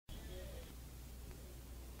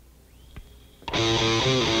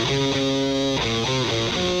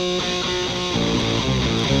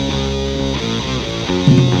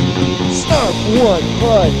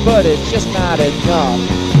but it's just not enough.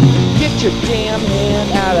 Get your damn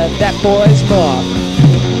hand out of that boy's muff.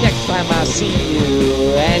 Next time I see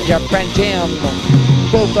you and your friend Jim,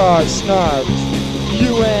 both are snarked,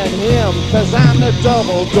 you and him, 'cause I'm the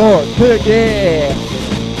double dork Piggy.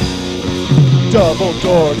 Double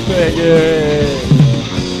dork Piggy.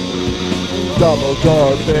 Double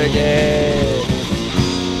dork Piggy.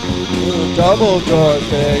 Double dork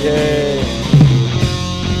Piggy.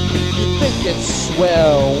 You think it's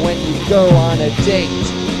swell when you go on a date,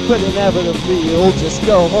 but inevitably you'll just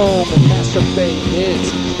go home and masturbate.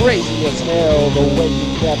 It's crazy as hell the way you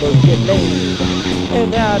never get laid.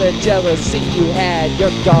 And out of jealousy you had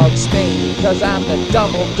your dog spayed, 'cause I'm the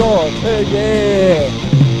double dork Piggy.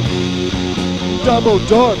 Double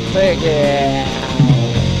dork Piggy.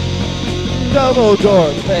 Double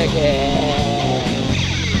dork Piggy.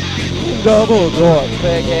 Double dork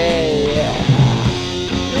Piggy.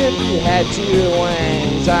 If you had two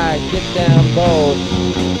wings, I'd get them both.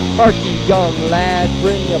 Harky young lad,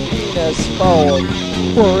 bring your penis forward.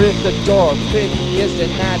 For if the dork Piggy is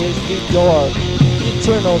denied his new dork,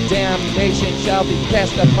 eternal damnation shall be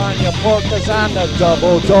cast upon your pork, 'cause I'm the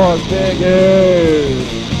double dork Piggy.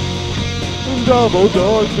 Double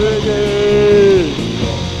dork Piggy.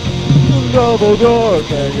 Double dork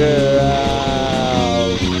Piggy.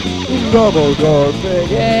 Double dork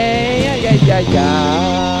Piggy. Yeah, yeah, yeah,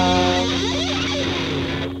 yeah.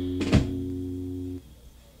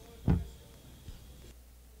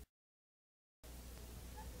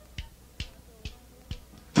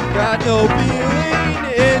 Got no feeling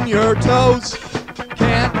in your toes.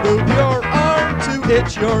 Can't move your arm to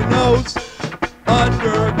hit your nose.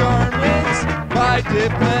 Undergarments by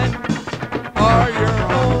Dipman are your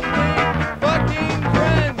only fucking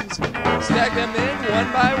friends. Stack them in one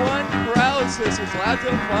by one. Paralysis is lots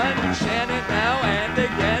of fun. Shannon now and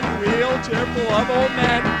again. Real cheerful of old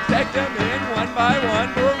men. Stack them in one by one.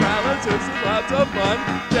 Paralysis is lots of fun.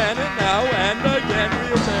 Shannon now and again.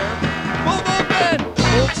 Real cheerful of men.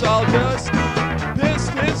 Folks all just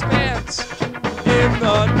pissed his pants in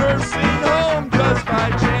the nursing home just by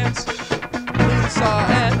chance. He saw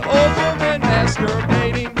an old woman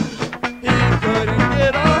masturbating. He couldn't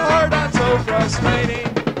get a hard on, so frustrating.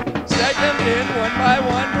 Stack them in one by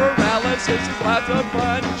one. Paralysis is lots of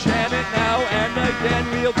fun. Shannon now and again.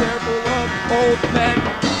 Real careful of old men.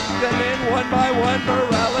 Them in one by one.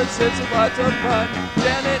 Paralysis is lots of fun.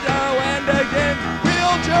 Shannon now and again.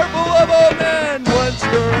 Real careful of old men. Once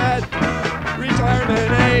you're at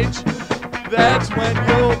retirement age, that's when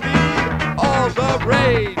you'll be all the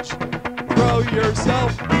rage. Throw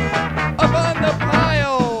yourself up on the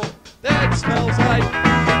pile that smells like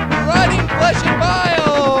rotting flesh and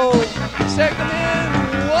bile. Stack them in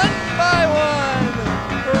one by one.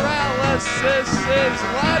 Paralysis is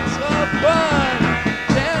lots of fun.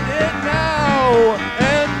 Chant it now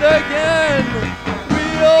and again.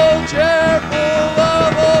 Wheelchair full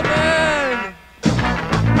of old men.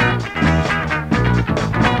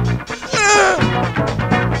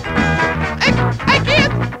 I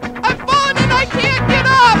can't. I'm falling and I can't get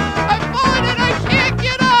up. I'm falling and I can't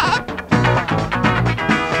get up.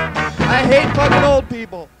 I hate fucking old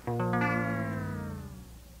people.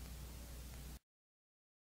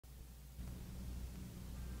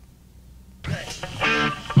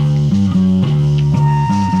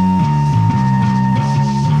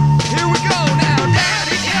 Here we go now.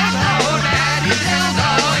 Daddy Dildo,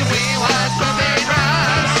 and we watch the big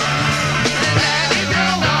rise. Daddy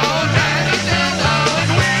Dildo,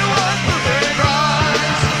 and we watch the big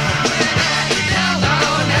rise. Daddy Dildo,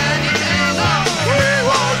 we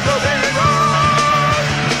watch the big rise. Daddy Dildo, and we watch the big rise.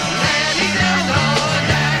 Here we go now.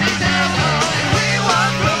 Daddy Dildo, and we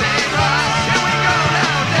watch the big rise.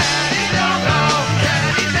 Daddy Dildo,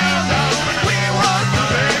 and we watch the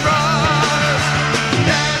big rise.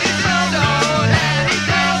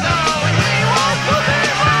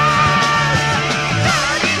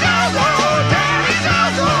 Daddy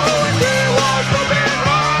Dildo, and we watch the big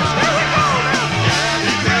rise. Here we go now.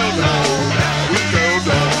 Daddy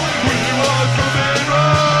Dildo, we watch the big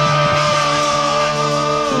rise.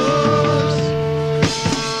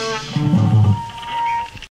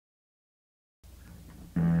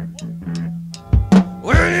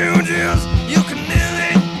 Well, you can do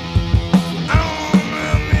it on the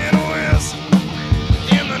Midwest,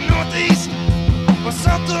 in the Northeast, or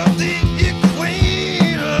south of the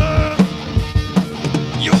equator.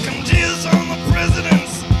 You can jizz on the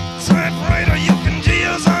president's typewriter, you can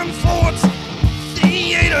jizz on Ford's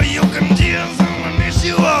theater, you can jizz on an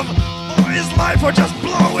issue of Boy's Life, or just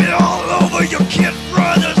blow it all over your kid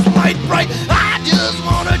brother's light bright. I just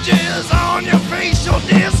wanna jizz on your facial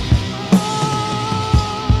disc.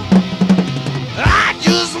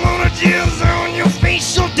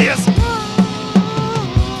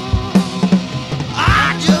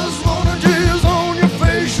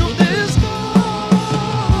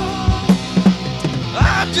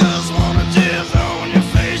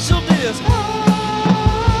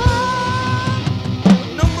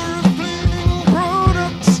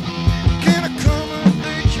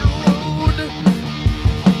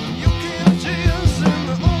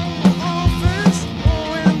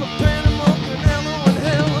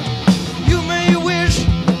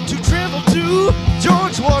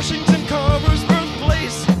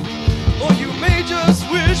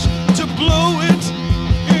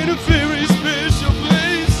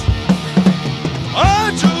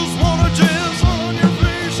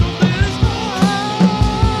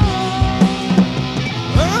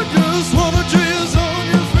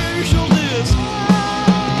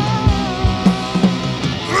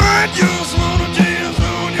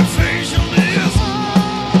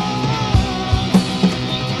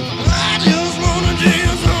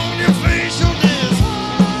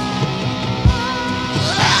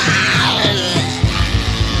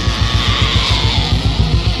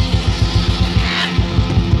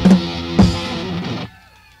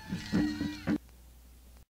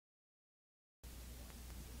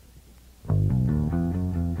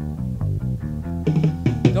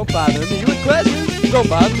 Don't bother me with questions, don't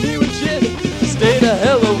bother me with shit. Stay the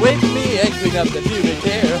hell away from me and clean up the pubic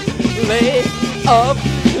hair. Lay off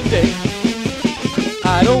the dick.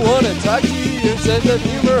 I don't wanna talk to you, your sense of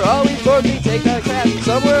humor always bored me. Take that crap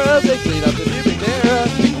somewhere else and clean up the pubic hair.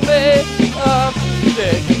 Lay off the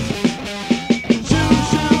dick.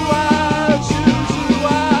 Shoo-shoo-ah,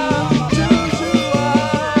 shoo-shoo-ah,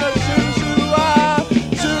 shoo-shoo-ah, shoo-shoo-ah,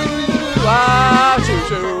 shoo-shoo-ah,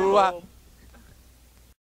 shoo-shoo-ah.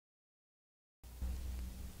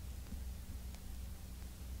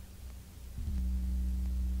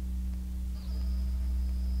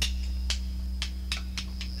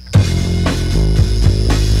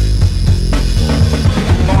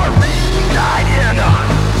 Maureen.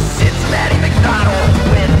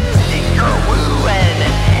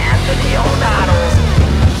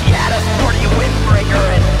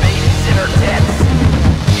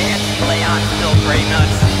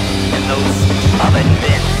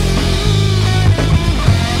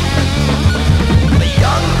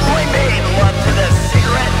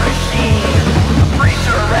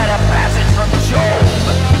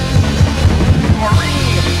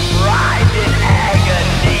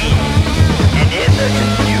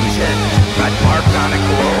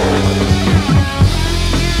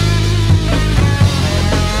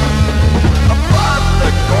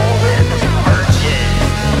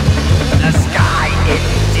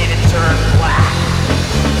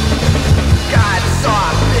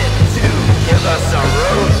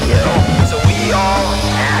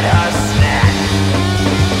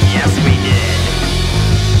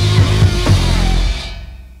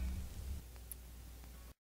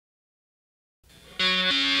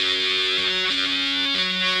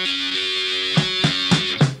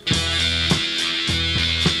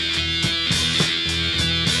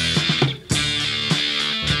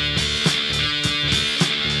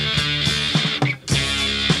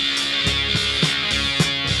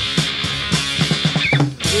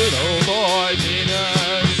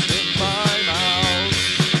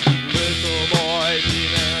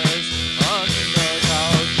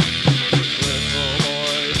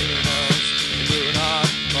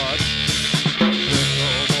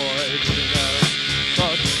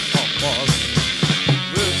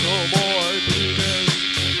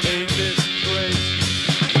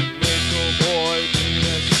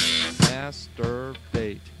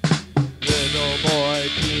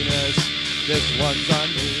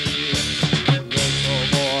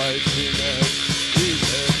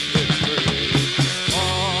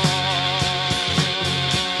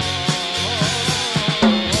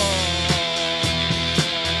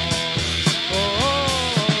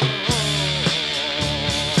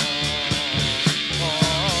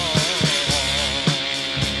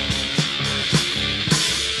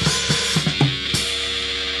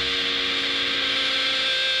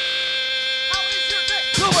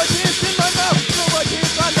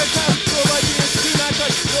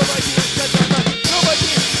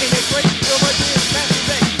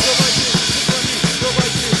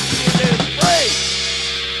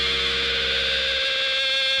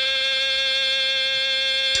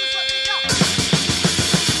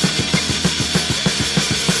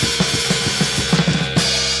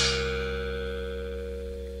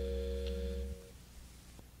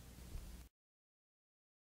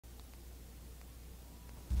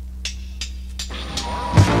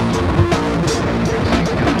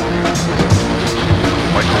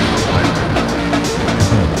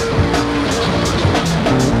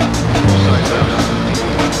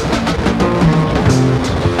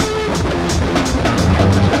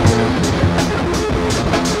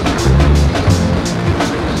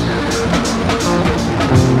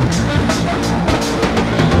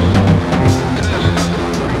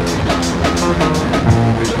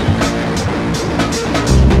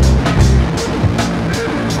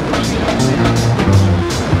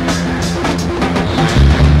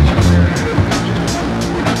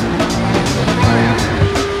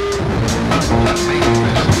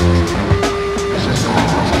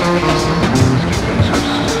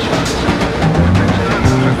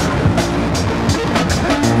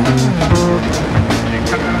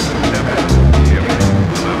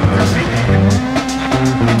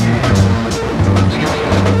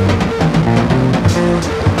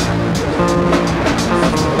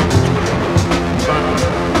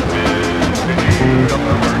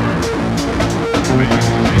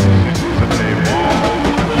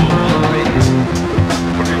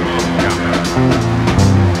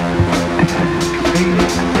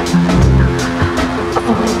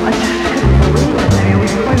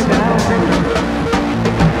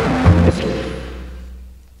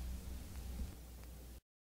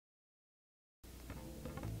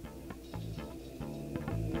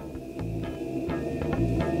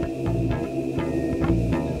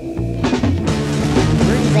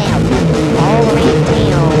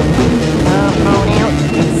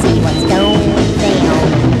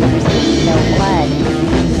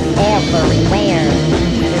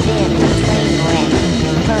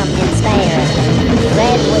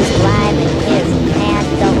 was driving his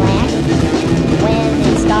Cadillac when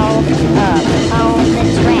installed up on the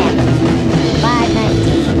track.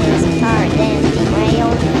 519, his car then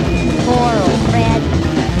derailed. Poor old Fred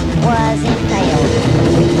was impaled.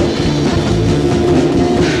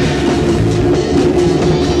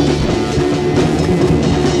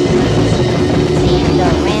 Stand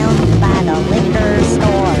around by the liquor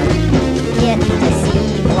store, get to see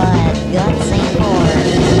blood, guts, and more.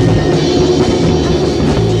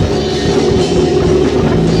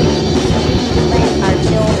 Let our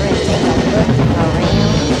children take a look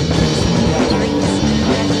around, see what treats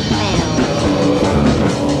can be found.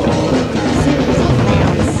 Susie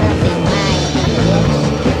found something lying in the ditch,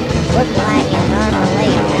 looked like an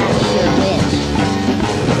marmalade, not sure which.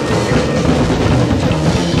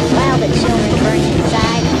 While the children were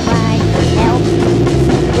inside and cried for help,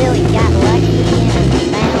 Billy got lucky and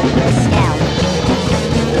found the scalp.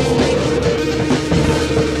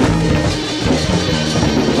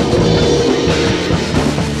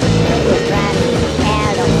 They were driving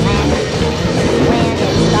Cadillac when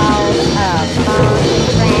installed up on the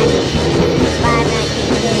track.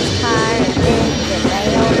 519 his car then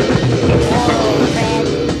derailed. Poor old Fred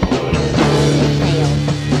was impaled.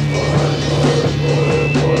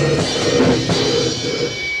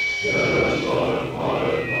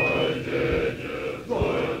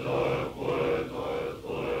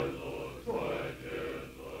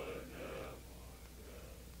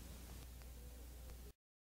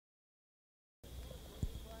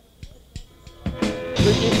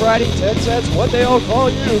 Freaky Friday Tits, that's what they all call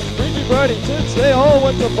you. Freaky Friday Tits, they all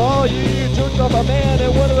want to follow you. You jerked off a man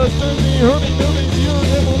and one of those turns me hurt me,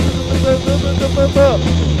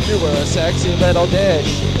 you were a sexy little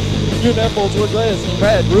dish. Your nipples were glistening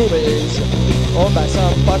red rubies. Owned by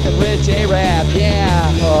some fucking rich Arab, yeah.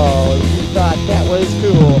 Oh, you thought that was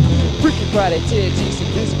cool. Freaky Friday Tits, you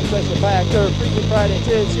sadistic special factor. Freaky Friday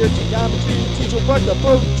Tits, your geometry teacher fucked a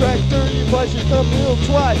protractor. You plus your thumbnail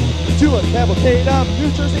twat to a cavalcade of New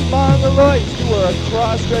Jersey mongoloids. You were a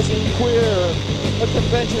cross-dressing queer. A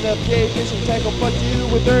convention of gay fishing tackle fucked you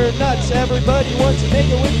with their nuts. Everybody wants to make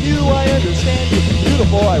it with you. I understand you're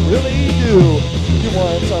beautiful, I really do. You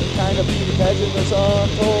want some kind of beauty pageant or some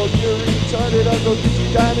told you're retarded. I'll go get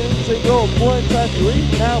you diamonds and gold. One time you were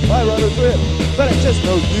eaten out by rudder trip. But I just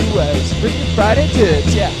know you as Freaky Friday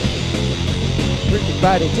Tits, yeah. Freaky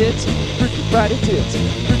Friday Tits, Freaky Friday Tits,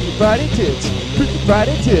 Freaky Friday Tits, Freaky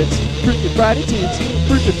Friday Tits, Freaky Friday Tits,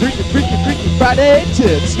 Freaky Friday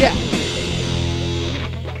Tits, yeah.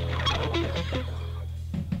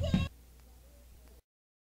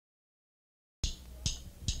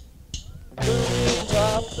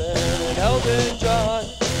 Elton John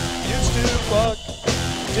used to fuck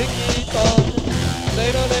Dickie Thong.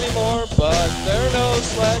 They don't anymore, but they're no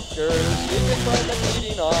slackers. You can find them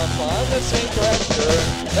eating off on the same tractor.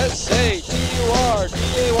 S-A-T-U-R-D-A-Y,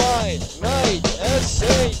 night.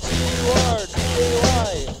 S-A-T-U-R-D-A-Y,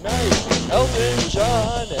 night. Elton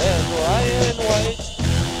John and Ryan White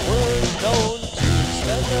were known to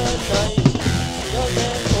spend the night. Young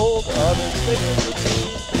and old of his favorite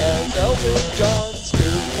routine as Elton John's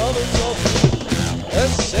new colors of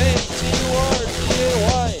S-A-T-U-R-D-A-Y,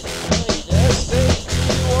 night.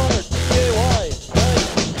 S-A-T-U-R-D-A-Y, night.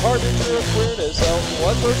 Harbinger of queerness, Elton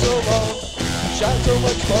was for so long. Shot so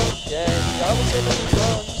much funk and gobbled so many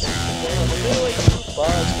drums. Then on the middle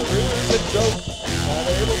jukebox, career's a joke. Not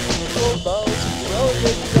able to control balls, he's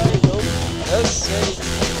relegated to diet.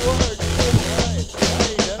 S-A-T-U-R-D-A-Y, night.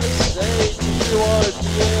 S-A-T-U-R-D-A-Y,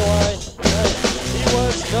 night. He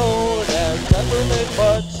was known as Peppermint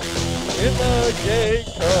Butt in the gay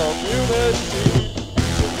community,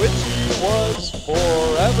 to which he was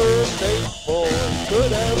forever faithful and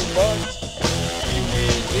could have fucked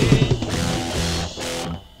Piggy.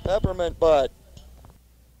 Peppermint Butt.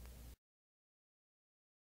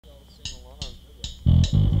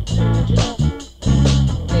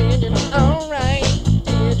 Alright,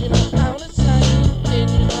 did you know how to sign? Did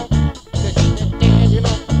you know? Did you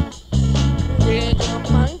know? Did you know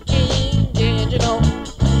monkey? Did you know?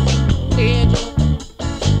 Did you know?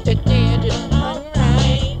 Did you know?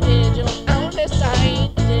 Alright, did you know how to sign?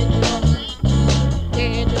 Did you know?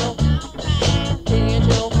 Did you know? Did you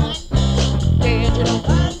know? Did you know?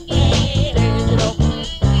 Did you know?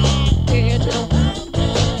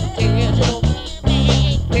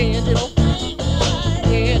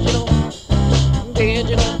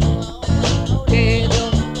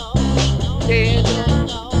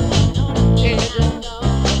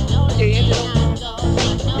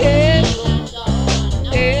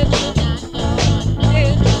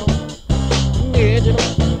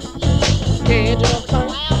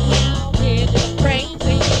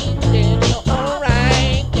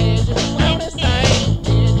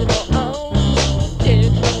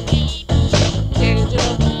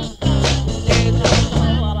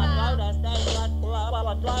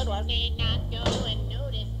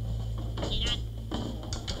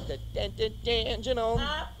 Digital.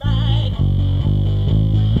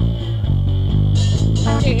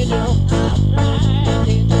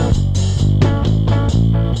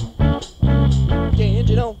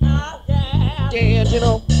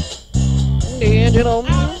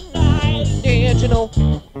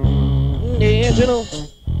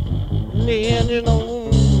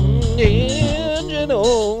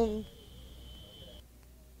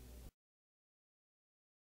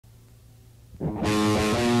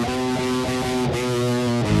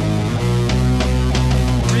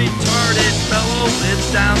 Retarded fellow lives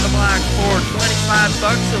down the block for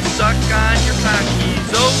 $25. He'll suck on your cock. He's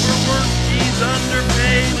overworked, he's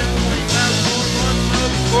underpaid, and $20,000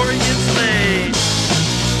 before he gets laid.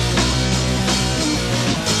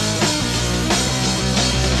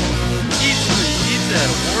 He's at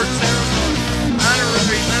award ceremony,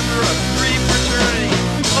 honorary member of free fraternity,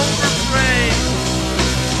 overpraised.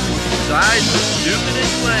 His eyes are stupid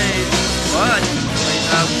and glazed, but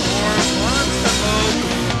 $20,000 wants to hope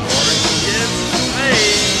before he gets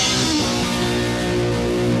laid.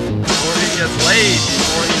 Before he gets laid,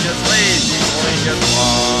 before he gets laid, before he gets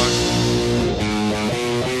logged.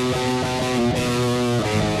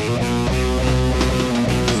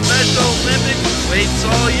 Special Olympics waits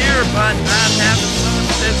all year, but not having fun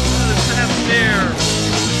this past year.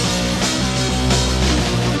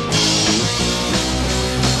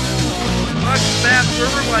 Fuck that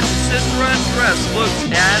pervert watches sister undress, looks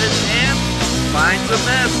at his hand, finds a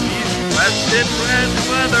mess. He's dressed in red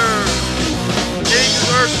leather. Things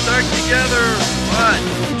are stuck together, but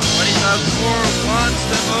 $20,000 wants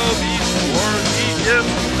to know before he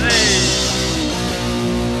gets laid.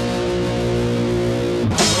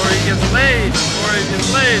 Before he gets laid, before he gets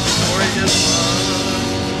laid, before he gets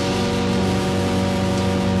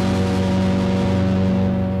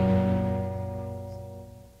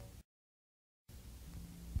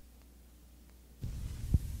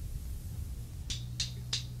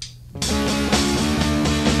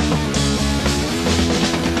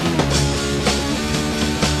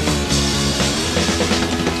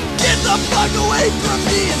Fuck away from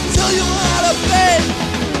me until you learn how to beg.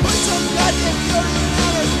 Put some goddamn deodorant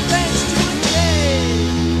on our bench to a day.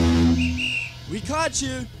 We caught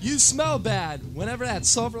you. You smell bad. Whenever that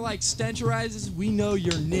sulfur-like stench arises, we know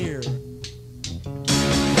you're near. You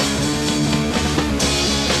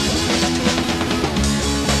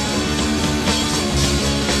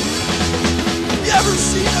ever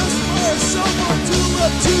seen us wear someone tube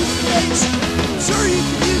of toothpaste? Sure, you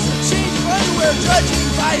can use a change of underwear judging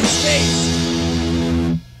by his face.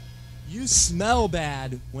 You smell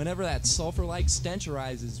bad. Whenever that sulfur-like stench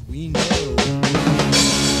arises, we know.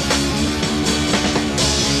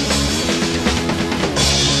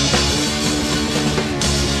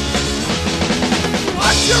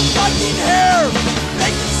 Wash your fucking hair!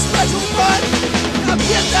 Make it special fun! Now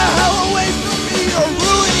get the hell away from me, you're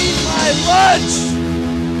ruining my lunch!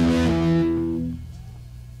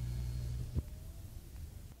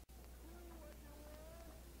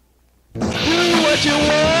 Do what you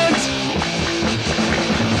want!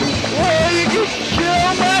 Or you can kill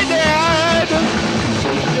my dad!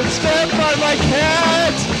 And stamp on my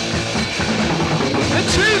cat! And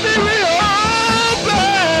treat me real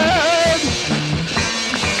bad!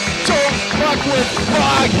 Don't fuck with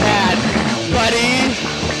Foghat, buddy!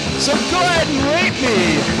 So go ahead and rape me!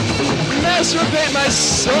 Masturbate my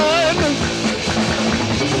son!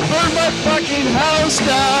 Burn my fucking house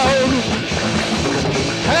down!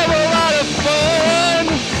 Have a lot of fun!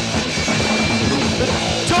 But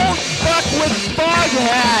don't fuck with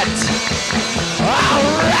Foghat!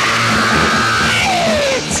 Alright!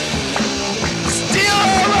 Steal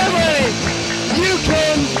all my money! You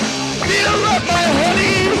can feel up my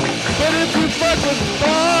honey! But if you fuck with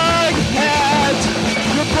Foghat,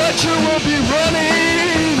 your butcher will be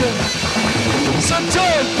running! So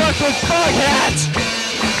don't fuck with Foghat!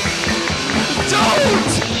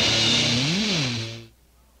 Don't!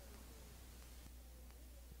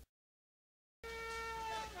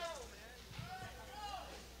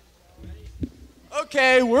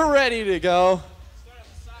 Okay, we're ready to go.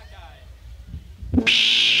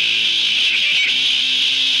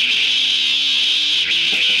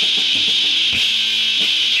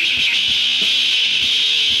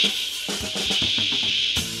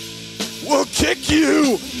 We'll kick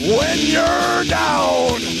you when you're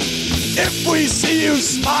down. If we see you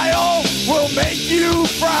smile, we'll make you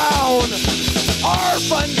frown. Our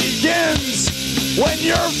fun begins when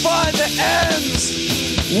your fun ends.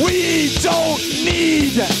 We don't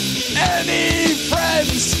need any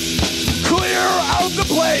friends. Clear out the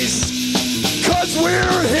place, 'cause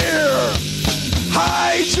we're here.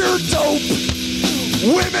 Hide your dope.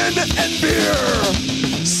 women and beer.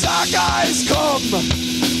 Sockeyes come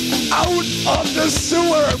out of the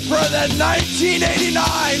sewer for the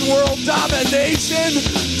 1989 World Domination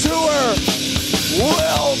Tour.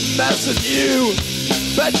 We'll mess with you,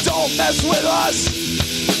 but don't mess with us,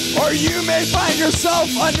 or you may find yourself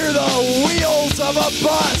under the wheels of a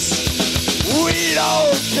bus. We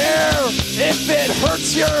don't care if it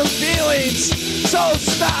hurts your feelings, so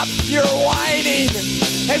stop your whining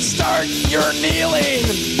and start your kneeling.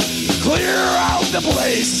 Clear out the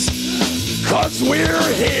place, 'cause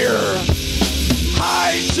we're here.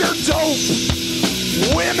 Hide your dope,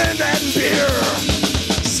 women and beer.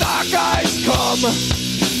 Sockeyes come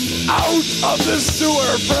out of the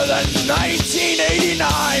sewer for the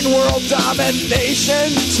 1989 World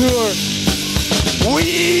Domination Tour.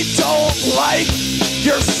 We don't like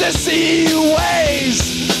your sissy ways.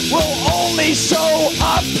 We'll only show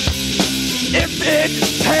up if it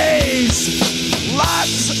pays.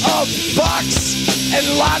 Lots of bucks and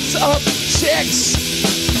lots of chicks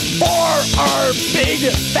for our big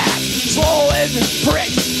fat swollen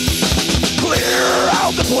pricks. Clear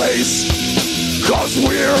out the place, 'cause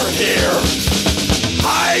we're here.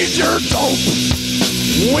 Hide your dope,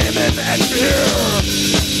 women and beer.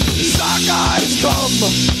 Sockeyes come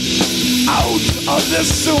out of the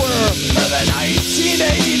sewer for the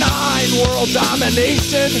 1989 World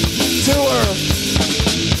Domination Tour.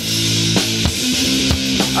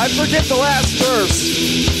 I forget the last verse.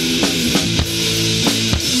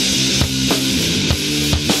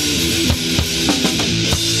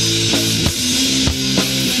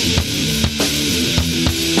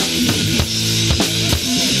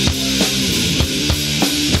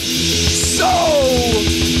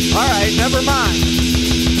 Alright, never mind.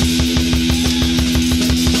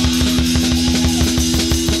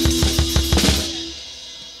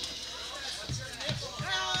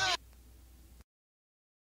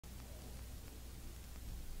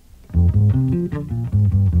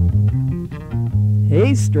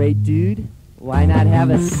 Hey, straight dude, why not have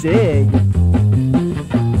a cig?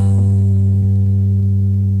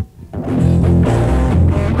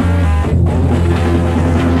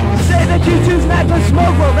 You choose not to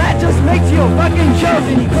smoke, well that just makes you a fucking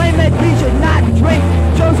chosen. You claim that we should not drink,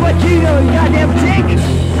 shows what you know, you goddamn dick.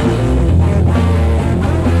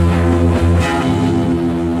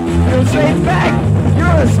 You're a straight fag,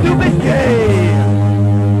 you're a stupid gay.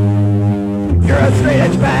 You're a straight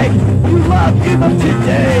edge fag, you love youth of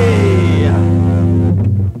today.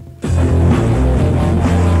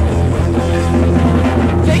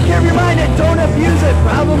 Take care of your mind and don't abuse it.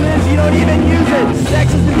 Problem is you don't even use it.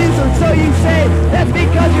 Sex is abuse, or so you say. That's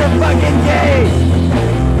because you're fucking gay.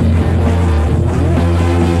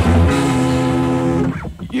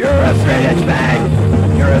 You're a straight edge bag.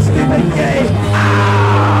 You're a stupid gay. Ah!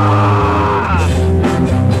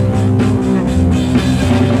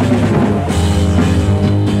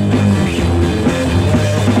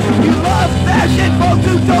 You love fashion, folks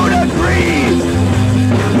who don't agree.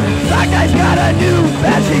 Sockeyes got a new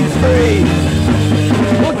fashion spree.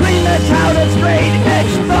 We'll clean the town of straight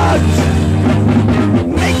edge thugs.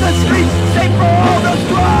 Make the streets safe for all the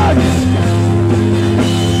drugs.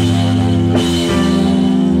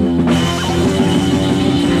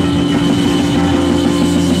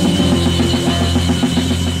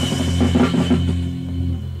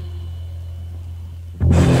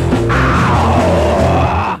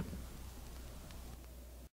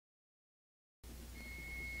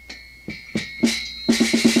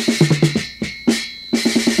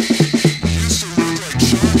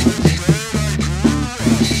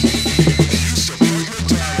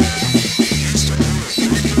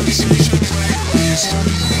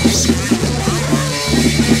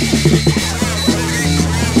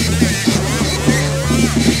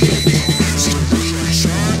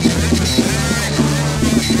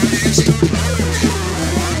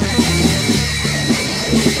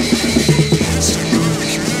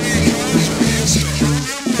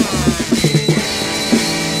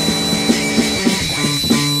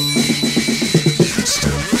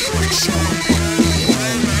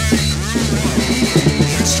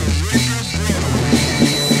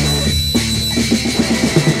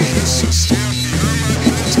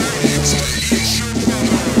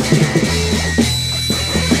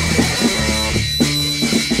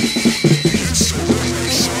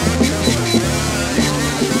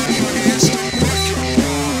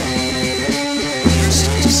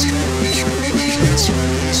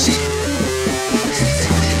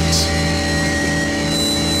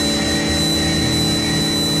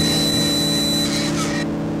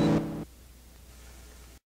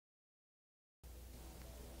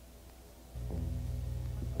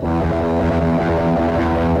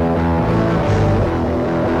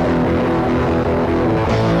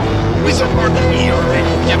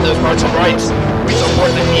 those parts of rights. We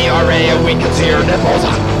support the ERA and we can see your nipples.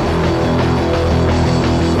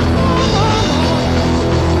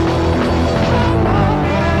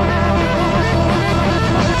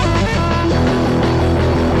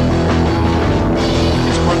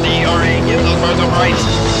 We support the ERA and give those parts of rights.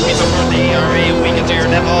 We support the ERA and we can see your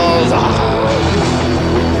nipples.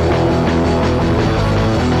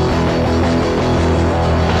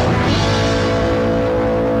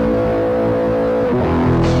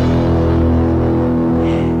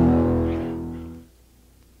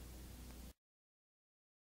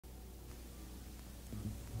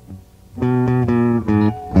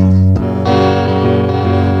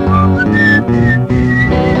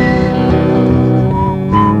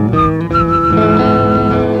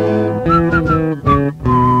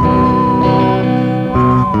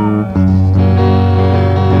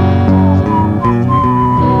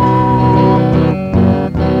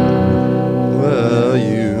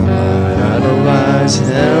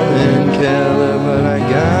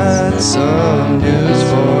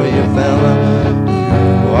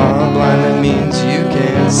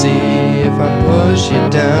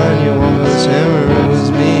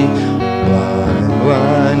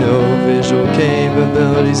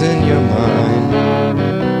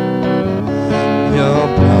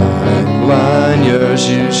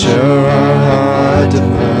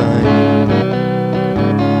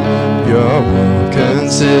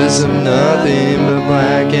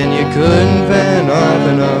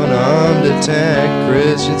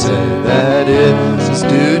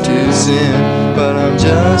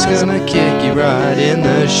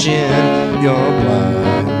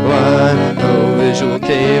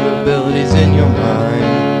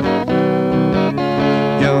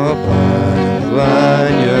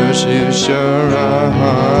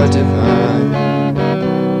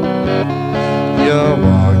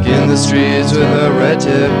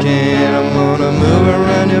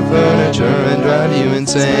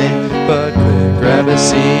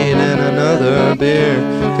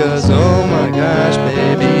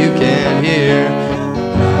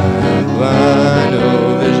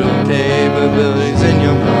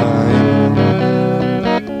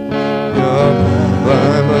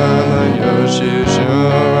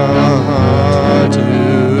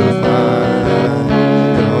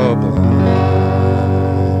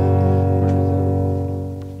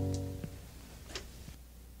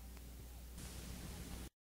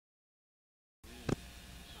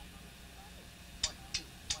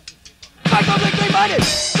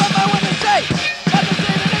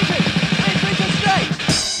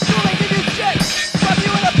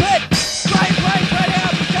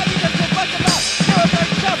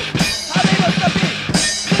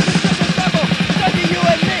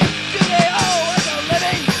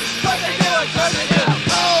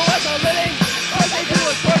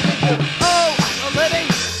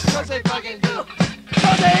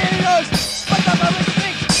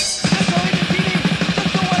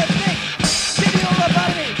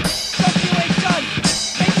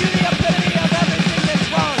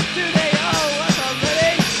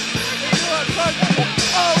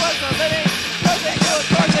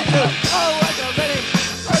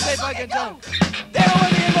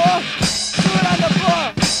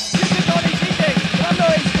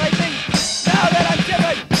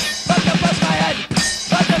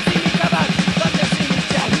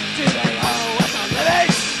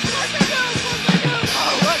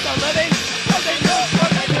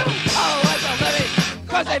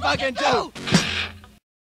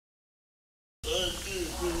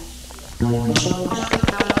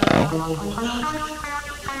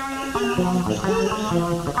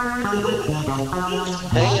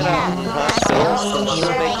 Hanging out in hospitals can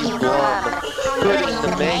sure make you glum. Putting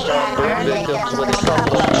the makeup on burn victims with a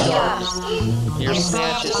couple of charms. Your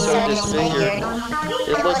snatch is so disfigured,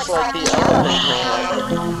 it looks like the Elephant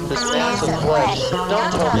Man. This massive flesh,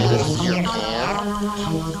 don't tell me this is your can.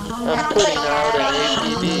 I'm putting out an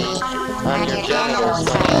APB on your genitals,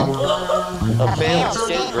 honey. A failed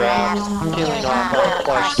skin graft, peeling off on a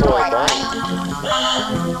plush toy bunny.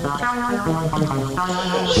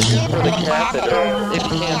 Shoot for the catheter if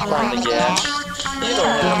you can't find the gas. You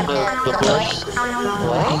don't have the bush.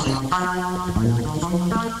 What?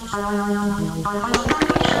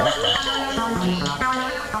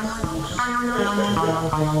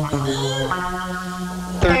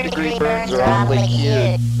 Third-degree burns are awfully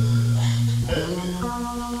cute.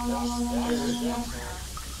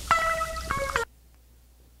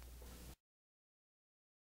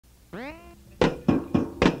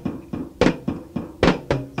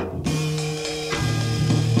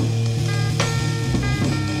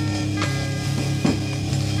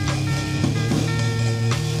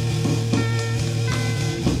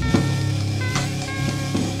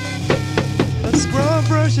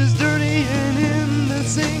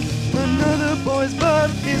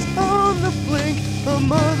 blood is on the blink. A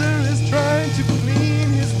mother is trying to clean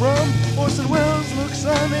his rum. Orson Welles looks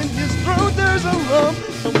on in his throat, there's a lump.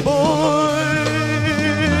 A boy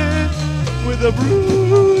with a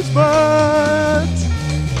bruised butt.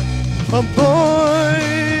 A boy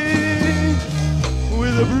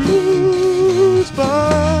with a bruised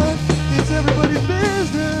butt. It's everybody's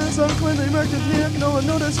business. Uncleanly rectum nick, no one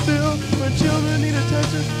noticed Phil. When children need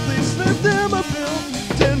attention, please slip them a pill.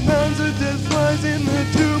 10 pounds of dead flies in the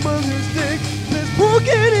tube of his dick. This poor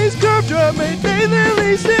kitty's curb drop made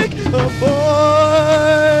fatally sick. A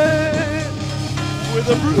boy with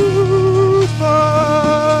a bruised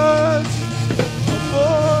butt. A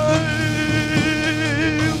boy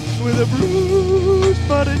with a bruised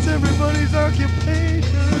butt. It's everybody's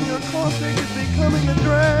occupation. Your coughing is becoming a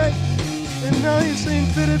drag. And now you're seeing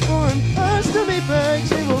fitted for an ostomy bag.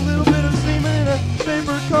 Save a little bit of semen in a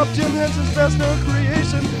paper cup. Jim Henson's best known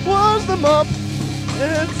creation was the mop.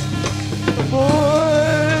 It's a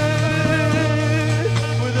boy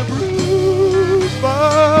with a bruised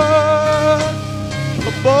butt.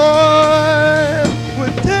 A boy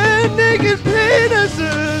with 10 naked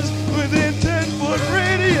penises within 10-foot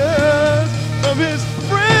radius of his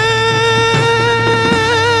freshly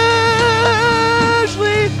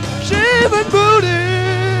shaven booty.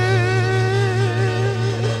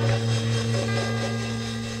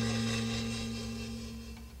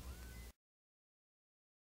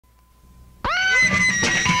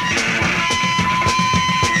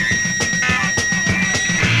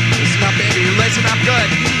 Listen up, baby, listen up good.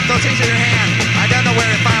 Those things in your hand, I don't know where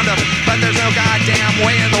I found them, but there's no goddamn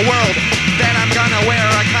way in the world that I'm gonna wear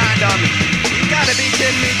a condom. You gotta be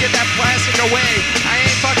kidding me, get that plastic away. I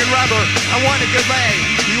ain't fucking rubber, I want a good lay.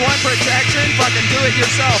 You want protection? Fucking do it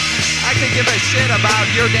yourself. I could give a shit about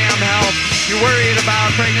your damn health. You're worried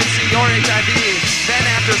about pregnancy or HIV. Then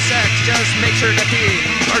after sex, just make sure to pee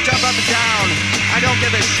or jump up and down. I don't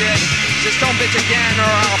give a shit. Just don't bitch again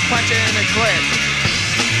or I'll punch you in the clit.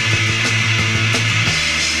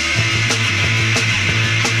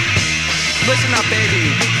 Listen up, baby.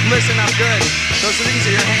 Listen up good. Those things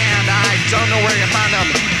in your hand, I don't know where you found them,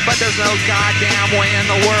 but there's no goddamn way in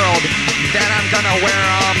the world that I'm gonna wear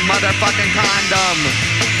a motherfucking condom.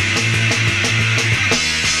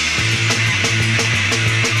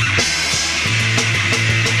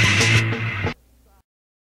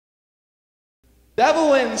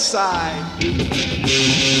 Devil inside.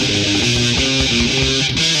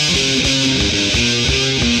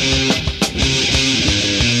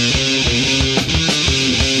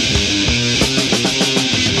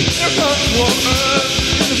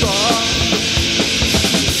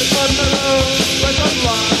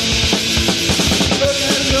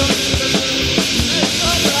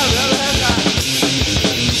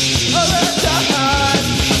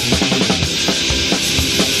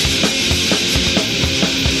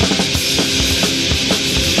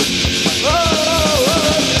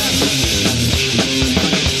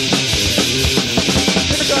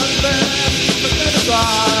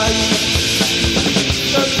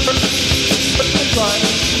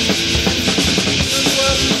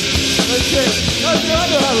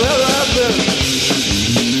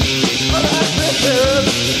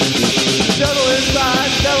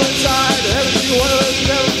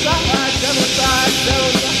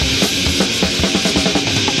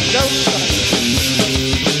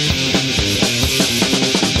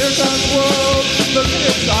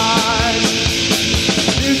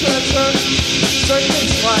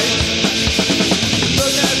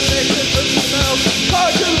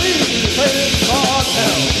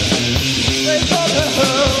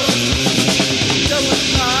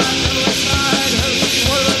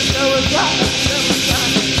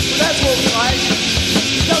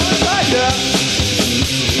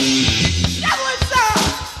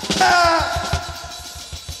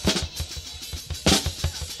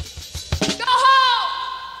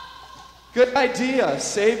 Good idea.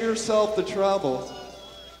 Save yourself the trouble.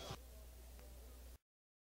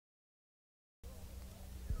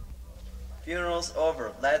 Funeral's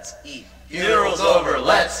over, let's eat. Funeral's over,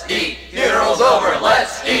 let's eat. Funeral's over,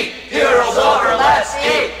 let's eat. Funeral's over, let's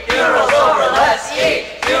eat. Funeral's over, let's eat.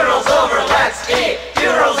 Funeral's over, let's eat.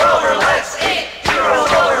 Funeral's over, let's eat. Funeral's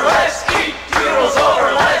over, let's eat. Funeral's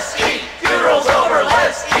over, let's eat. Funeral's over,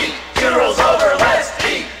 let's eat. Funeral's over, let's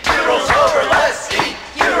eat. Funeral's over, let's eat.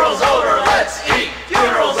 Funeral's over, let's eat. Funeral's over, let's eat.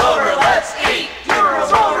 Funeral's over, let's eat.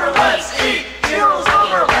 Funeral's over, let's eat. Funeral's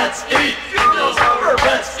over, let's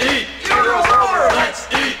eat. Funeral's over, let's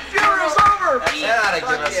eat. Funeral's over. That ought to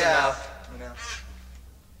give us enough. You know.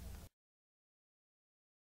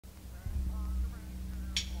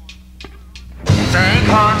 Say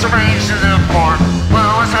conservation important.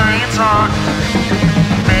 trains on.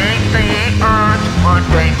 Make the earth one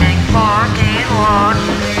great big parking lot.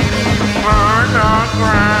 Burn the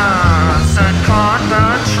grass and cut the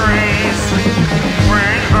trees.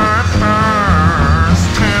 Bring earth first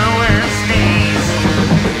to its knees.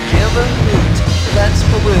 Give a hoot, let's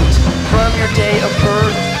pollute from your day of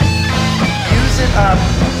birth. Use it up,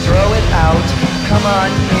 throw it out, come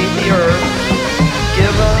on, pave the earth.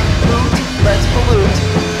 Give a hoot, let's pollute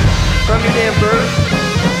from your day of birth.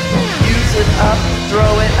 Use it up,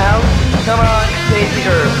 throw it out, come on, pave the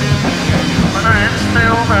earth. Let's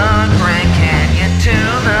fill the Grand Canyon to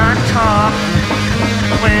the top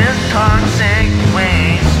with toxic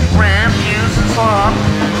waste, refuse and slop.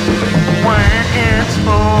 When it's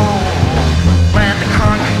full, let the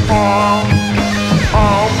concrete fall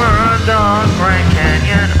over the Grand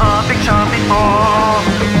Canyon, a big shopping mall.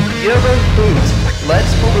 Give a hoot,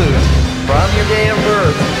 let's pollute from your day of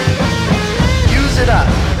birth. Use it up,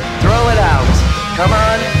 throw it out, come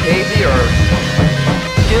on, pave the earth.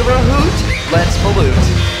 Give a hoot, let's pollute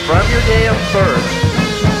from your day of birth.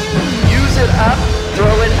 Use it up,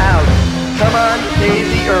 throw it out, come on, pave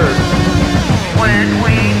the earth. When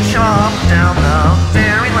we chop down the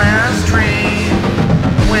very last tree,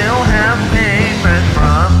 we'll have pigment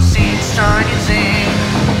from seeds shining sea.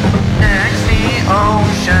 Next the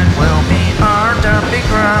ocean will be our dumping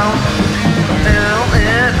ground. Fill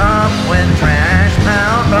it up with trash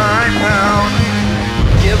pound by pound.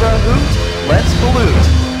 Give a hoot, let's pollute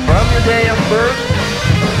from your day of birth.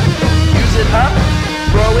 Use it up,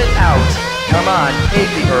 throw it out, come on, pave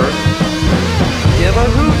the earth. Give a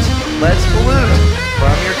hoot, let's pollute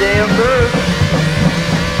from your day of birth.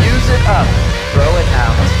 Use it up, throw it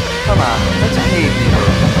out, come on, let's pave the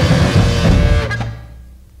earth.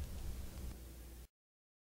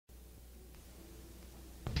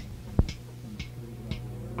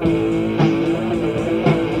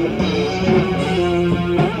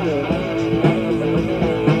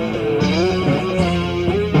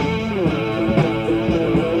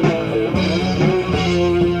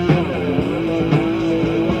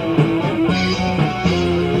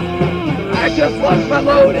 Just lost my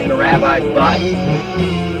load in a rabbi's butt.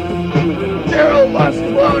 Daryl lost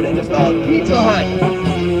his load and it's called Pizza Hut.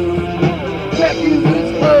 Nephew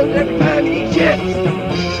loses load every time he shits.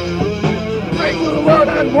 Break a little load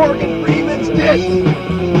on Morgan Freeman's tits.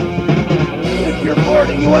 If you're bored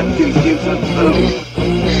and you want to shoot some food,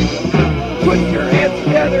 put your hands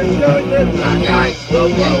together showing the Sockeye slow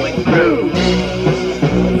blowing through.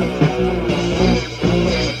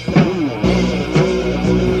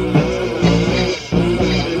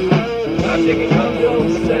 Taking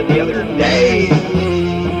Condoms said the other day,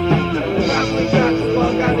 probably shot the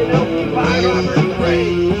bug on an LP5 Robert Gray.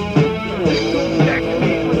 Jack to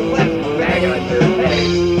me with a plastic bag on your head.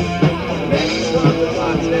 Then you saw the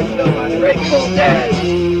box next up on Grateful Dead.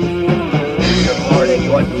 Good morning, you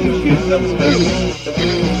want to shoot some spoons?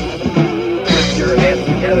 Put your hands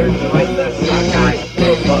together, join the Sockeye,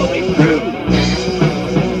 slow flowing through.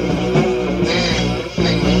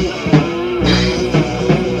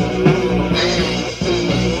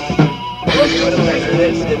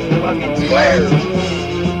 It's fucking squares.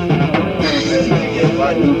 Really big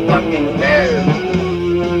but who fucking cares?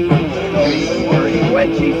 Don't even worry when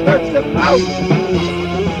she starts to pout.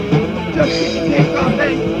 Just get the take off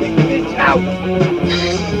and kick the bitch out.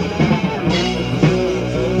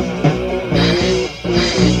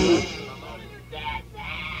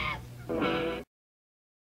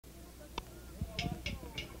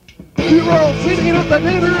 You're all sitting at the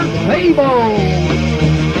dinner table.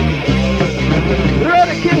 Your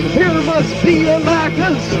etiquette here must be like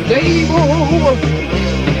a stable.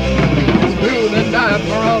 Spoon and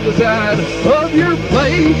knife are on the side of your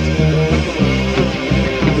plate.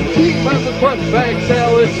 Cheap on the punch bag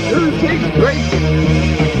salad sure tastes great.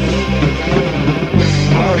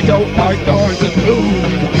 I don't like doors and food.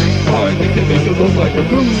 I think they make it look like a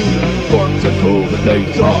food. Forks are cool, but they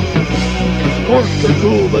suck. Forks are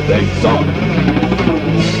cool, but they suck.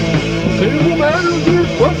 It matters your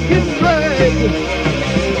fucking drag.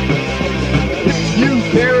 If you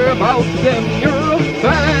care about them, you're a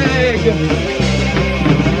fag.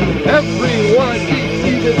 Everyone eats,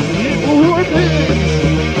 even people who are big.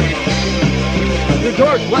 Your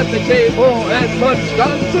Dork left the table and munched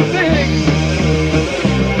on some things.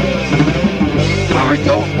 I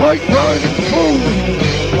don't like riding spoon.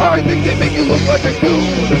 I think they make you look like a goon.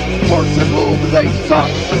 Forks are cool, but they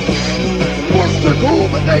suck. Forks are cool,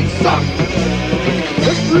 but they suck.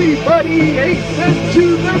 Everybody hates them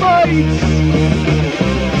to their mites.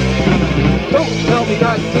 Don't tell me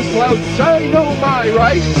not to slouch, I know my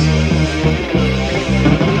rights.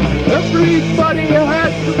 Everybody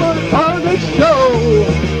has to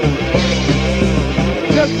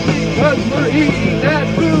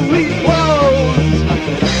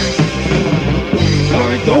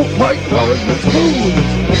hard and smooth.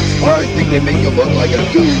 I think they make you look like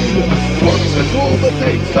a dude. Looks are cool, but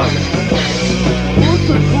they suck. Looks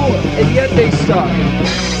are cool, and yet they suck.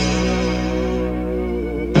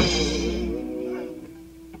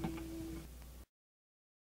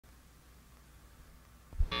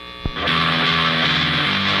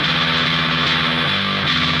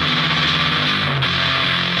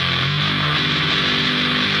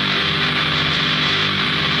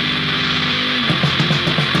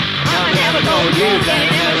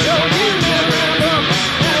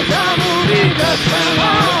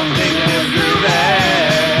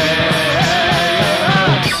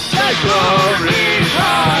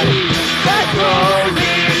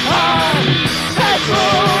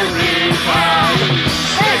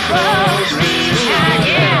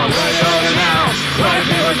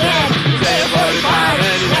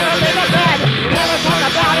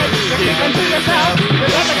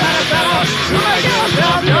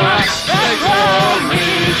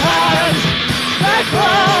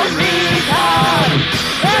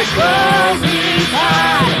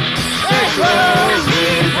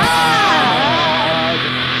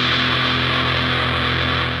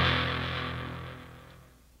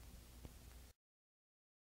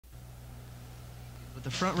 With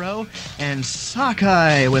the front row, and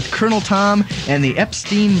Sockeye with Colonel Tom and the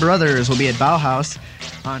Epstein brothers will be at Bauhaus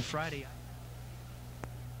on Friday.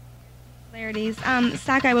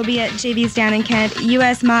 Sockeye will be at JV's down in Kent.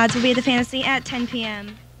 US Mods will be at the Fantasy at 10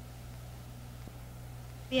 p.m.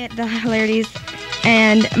 Be at the Hilarities,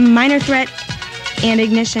 and Minor Threat and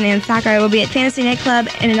Ignition and Sockeye will be at Fantasy Nightclub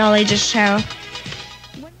in an all-ages show.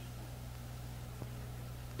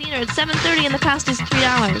 Theater at 7:30 and the cost is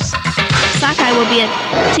 $3. Sockeye will be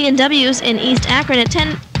at T&W's in East Akron at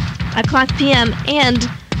 10 o'clock p.m. and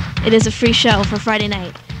it is a free show for Friday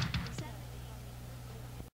night.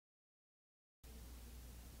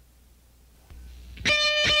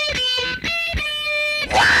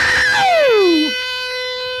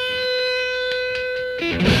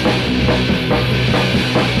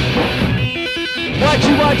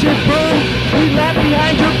 Watch it burn, we laughed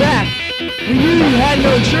behind your back. We knew you had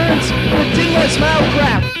no insurance, but didn't let smile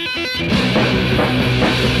crap.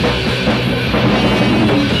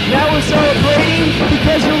 Now we're celebrating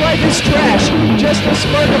because your life is trash. Just a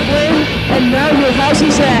spark of flame, and now your house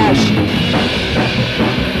is ash.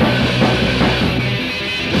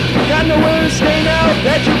 Got nowhere to stay now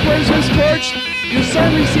that your place was torched. Your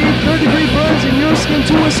son received third-degree burns and your skin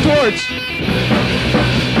too was scorched.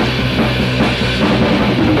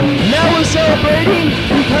 Now we're celebrating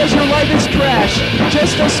because your life is trash.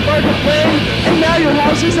 Just a spark of flame, and now your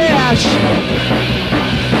house is ash.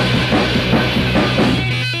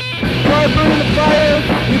 Car burning the fire,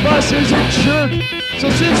 your boss is a jerk. So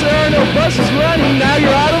since there are no buses running, now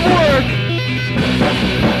you're out of work.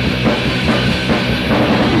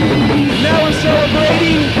 Now we're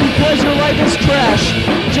celebrating because your life is trash.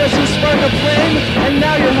 Just a spark of flame, and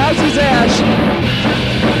now your house is ash.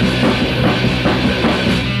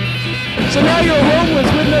 So now you're homeless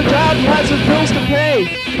with no job and lots of bills to pay.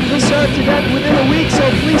 You'll starve to death within a week, so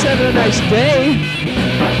please have a nice day.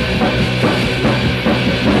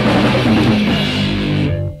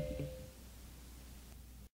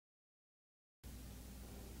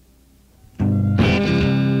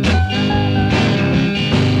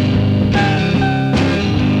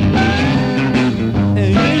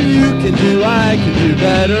 Anything you can do, I can do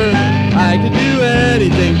better. I can do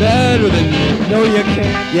anything better than you. No, you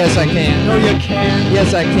can't. Yes, I can. No, you can't.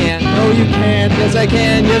 Yes, I can. No, you can't. Yes, I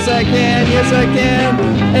can. Yes, I can. Yes, I can.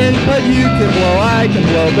 Any putt you can blow, I can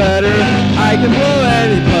blow better. I can blow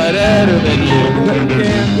any putt better than you. No, you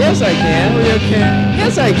can. Yes, I can. No, you can't.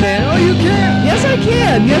 Yes, I can. Oh, you can. Yes, I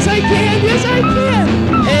can. Yes, I can. Yes, I can.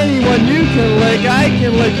 Anyone you can lick, I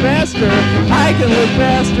can lick faster. I can lick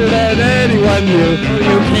faster than anyone you. No,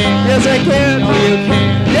 you can't. Yes, I can. No, you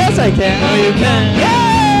can't. Yes, I can. No, you can.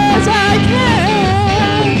 Yes, I can.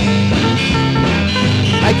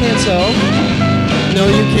 I can't sew. No,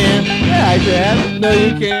 you can't. Yeah, I can. No,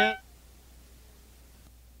 you can't.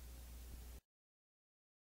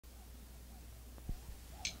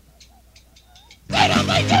 They don't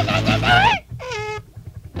like to make a movie!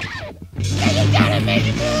 And you gotta make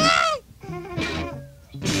it move!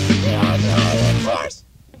 You're on the force!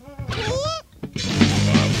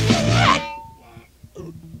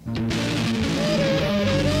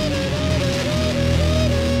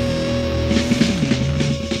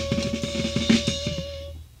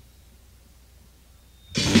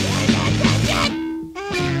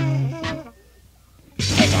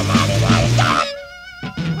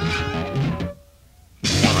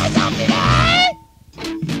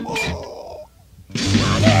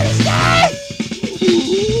 Stop!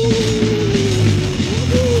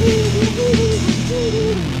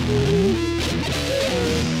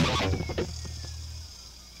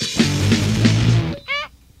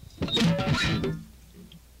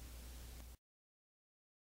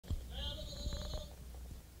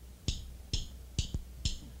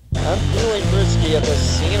 I'm feeling frisky at the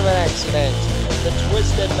scene of an accident. The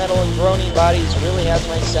twisted metal and groaning bodies really has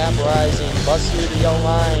my sap rising. Bust through the yellow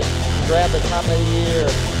line, grab the top of the ear.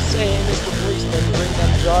 Say, hey, Mr. Policeman, bring them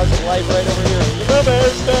jaws of life right over here. You're my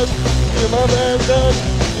bestest, you're my bestest,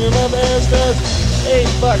 you're my bestest. Hey,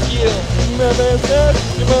 fuck you. You're my bestest,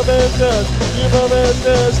 you're my bestest, you're my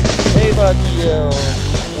bestest. Hey, fuck you.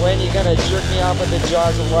 When you gonna jerk me off with the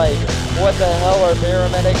jaws of life? What the hell are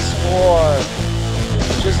paramedics for?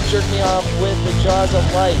 Just jerk me off with the jaws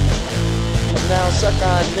of life. Now suck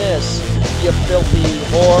on this, you filthy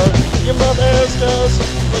whore. You're my bestest,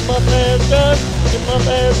 you're my bestest, you're my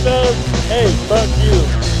bestest. Hey, fuck you.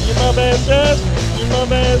 You're my bestest, you're my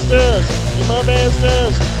bestest, you're my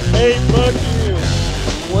bestest. Hey, fuck you.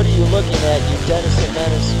 What are you looking at, you Denison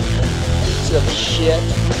Menace? Piece of shit.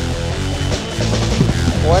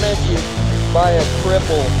 Why don't you buy a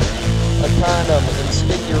cripple a condom and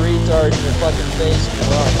stick your retard in your fucking face and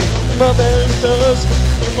run? You're my bestest,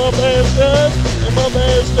 you're my bestest, you're my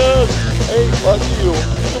bestest. Hey, fuck you.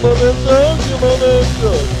 You're my bestest, you're my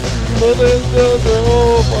bestest, you're my bestest.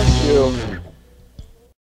 Oh, fuck you.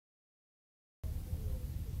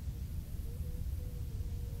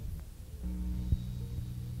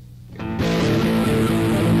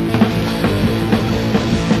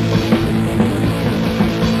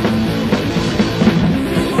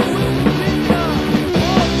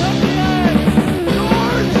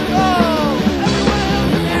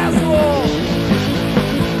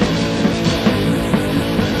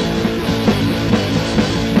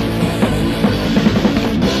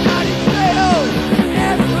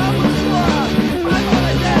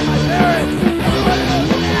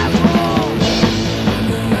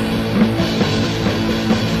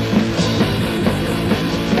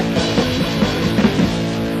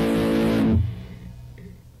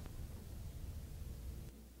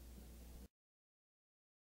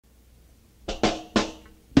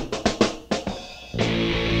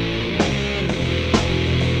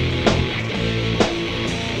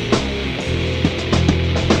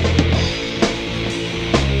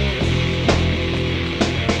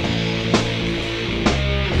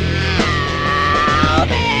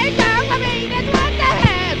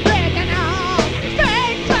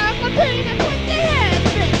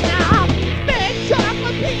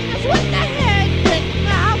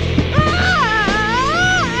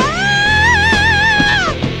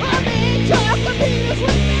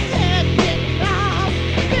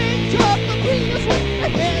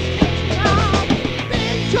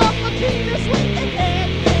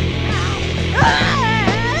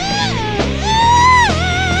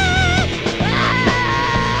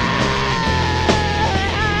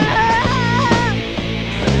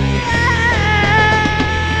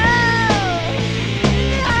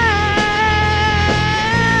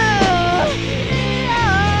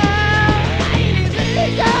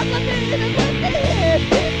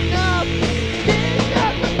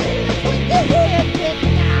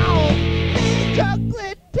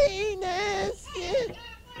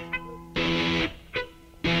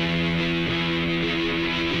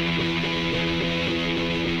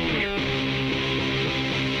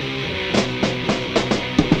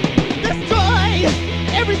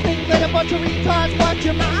 bunch of retards, watch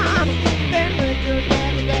your mom. Then with your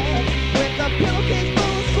daddy dad, with a pillowcase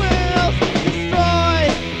full of squirrels. Destroy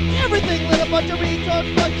everything with a bunch of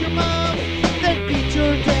retards, watch your mom. Then beat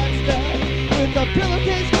your dad's dad, with a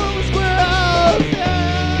pillowcase full of squirrels. Yeah.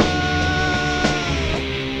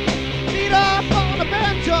 Beat off on a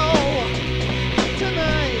banjo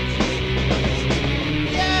tonight.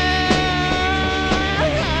 Yeah.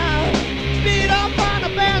 Beat off on a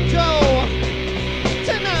banjo.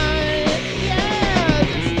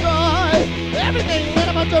 Everything with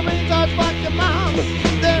a bunch of retards, fuck your mom.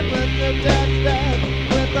 Then with your dad's dad,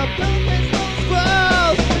 with a pillowcase full of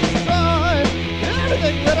squirrels. Destroy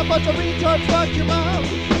everything with a bunch of retards, fuck your mom.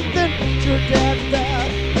 Then beat your dad's dad,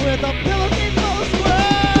 with a pillowcase full of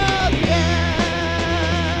squirrels.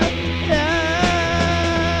 Yeah, yeah.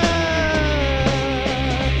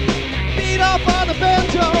 Beat off on the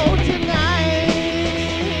banjo tonight.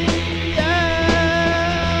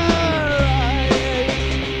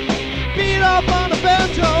 Up on a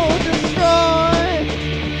banjo, destroy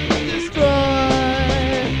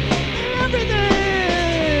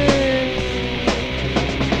everything.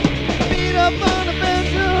 Beat up on a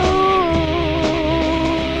banjo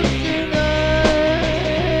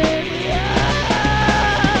tonight.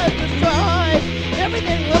 Yeah. Destroy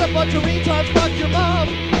everything. Let a bunch of retards fuck your mom.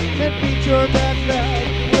 Then beat your dad's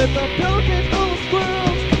dad with a pillowcase full of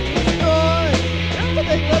squirrels. Destroy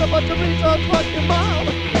everything. Let a bunch of retards fuck your mom.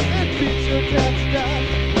 Beat your dad's dad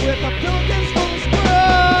with a pillowcase full of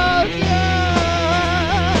squirrels.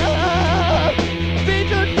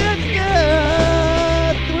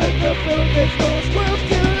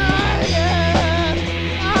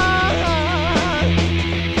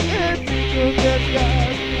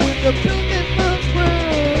 gas with the pillowcase full of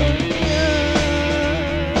squirrels. Yeah.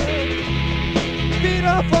 Beat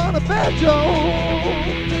up on a banjo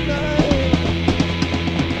tonight.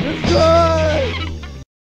 It's good.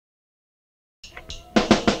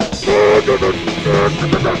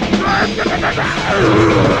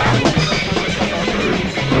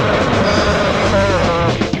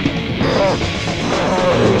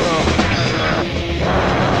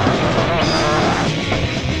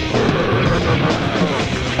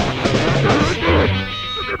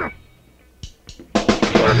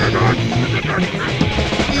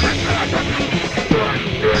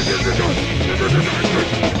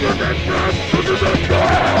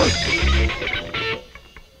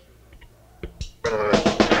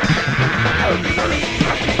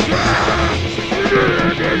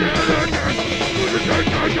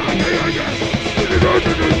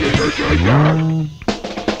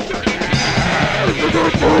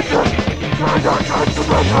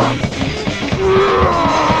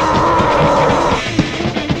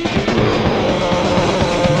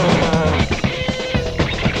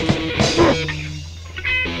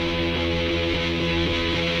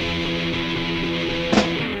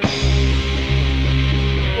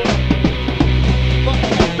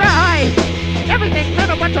 Everything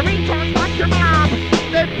little bunch of retards like your mom.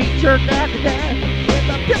 Then beat your dad to death with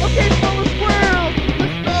a pillowcase full of squirrels.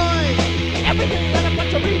 Destroy everything little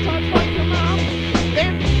bunch of retards like your mom.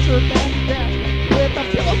 Then beat your dad to death with a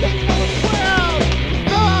pillowcase full of squirrels.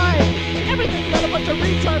 Destroy everything little bunch of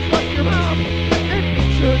retards like your mom. Then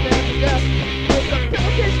beat your dad to death with a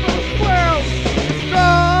pillowcase full of squirrels. Destroy.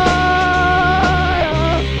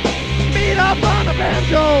 Beat up on a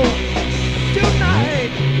banjo tonight.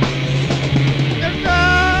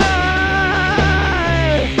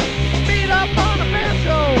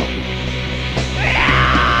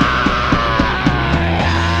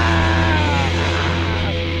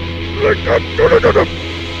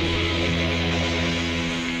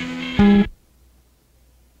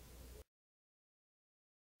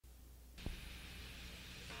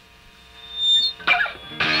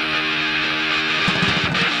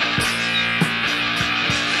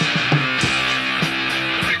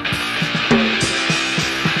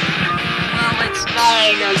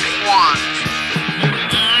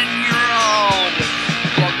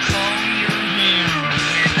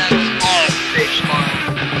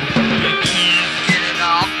 Get it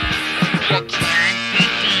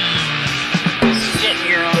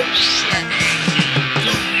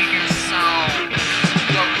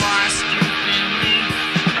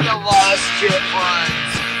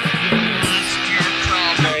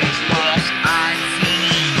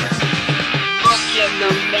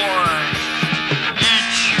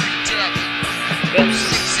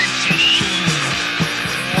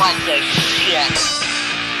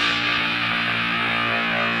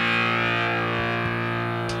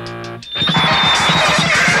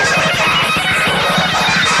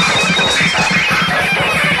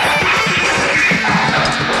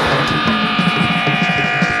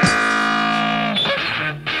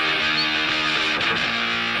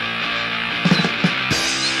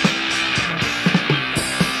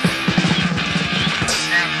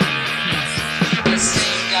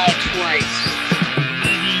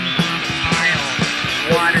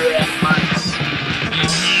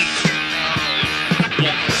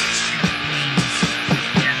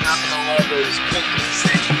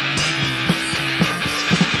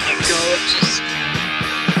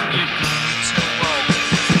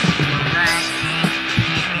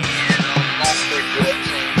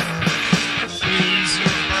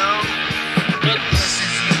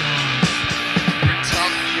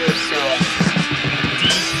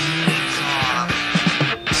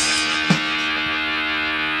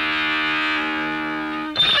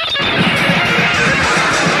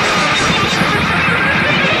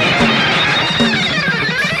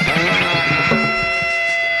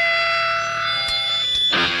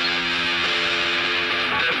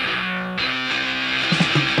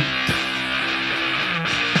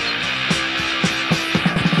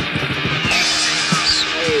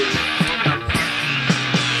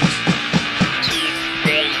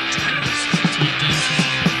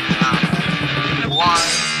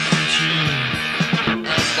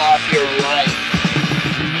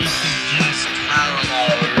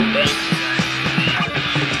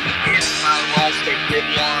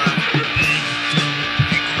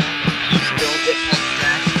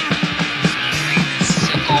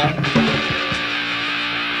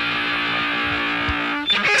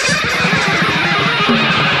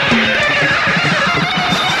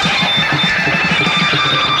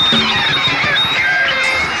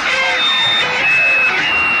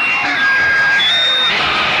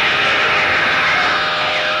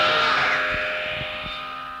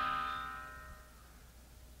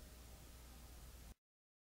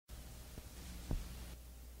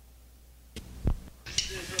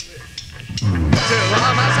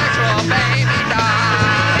homosexual baby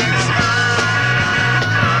dogs.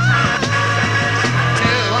 2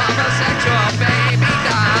 homosexual baby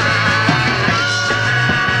dogs.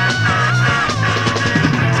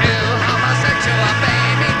 2 homosexual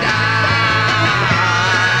baby dogs.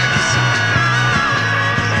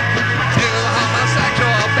 2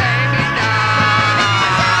 homosexual baby dogs.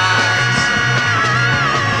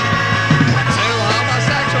 2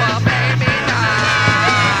 homosexual baby dogs.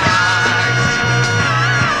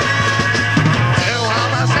 2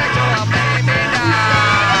 homosexual baby dogs.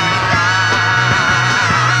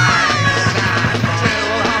 2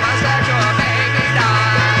 homosexual baby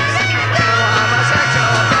dogs. 2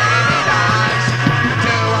 homosexual baby dogs.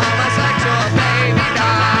 2 homosexual baby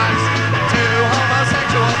dogs. 2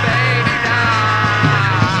 homosexual baby dogs.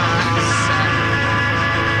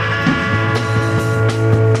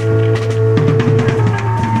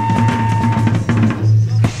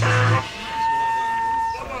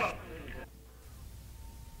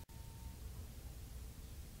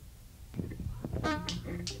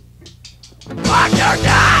 Fuck your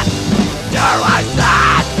dad! You're my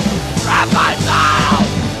son! Grab my soul!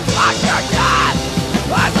 Fuck your dad!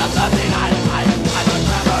 I'm the something I don't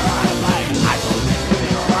remember how to play. I will give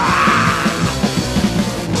you wrong!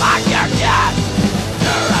 Fuck your dad!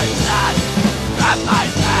 You're my son! Grab my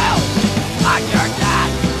soul! Fuck your dad!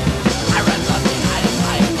 I read something I don't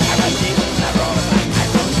like. I read demons never overnight. I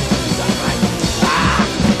will give you some right.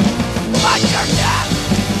 Fuck your dad!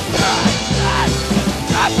 You're my son!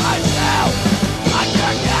 Grab my soul! Fuck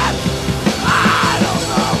your dad! I don't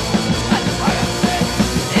know. That's the fucking thing.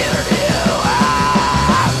 Neither do you.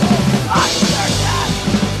 Fuck your dad!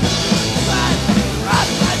 Son, grab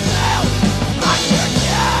my soul! Fuck your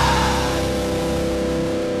dad!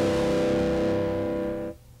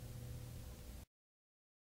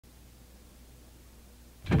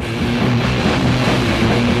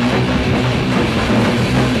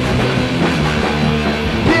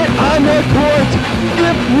 Get on the court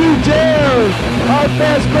if you dare. Our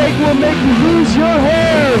fast break will make you lose your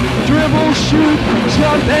hair. Dribble, shoot,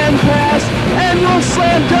 jump, and pass, and we'll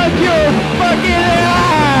slam dunk your fucking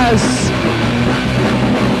ass.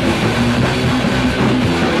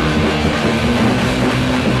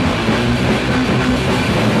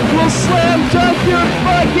 We'll slam dunk your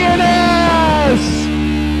fucking ass.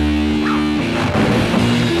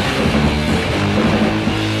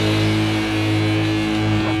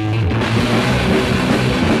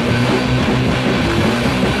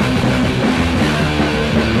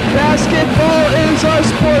 Basketball is our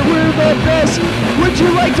sport, we're the best. Would you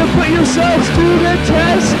like to put yourselves to the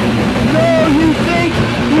test? No, you think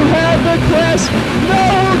you have the class? No,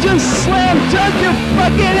 we'll just slam dunk your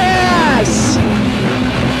fucking ass!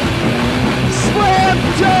 Slam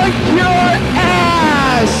dunk your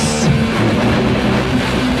ass!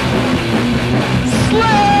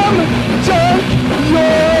 Slam dunk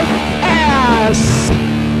your ass!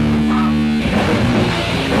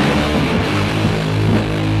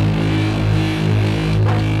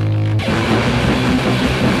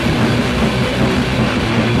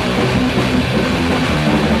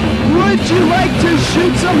 Would you like to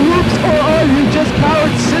shoot some hoops, or are you just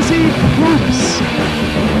coward sissy hoops?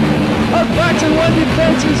 A box and one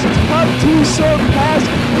defense is tough to surpass,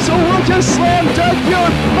 so we'll just slam dunk your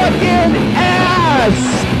fucking ass!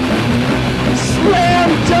 Slam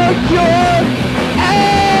dunk your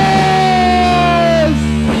ass!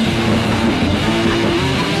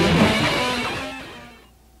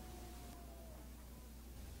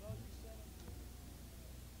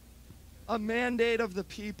 A mandate of the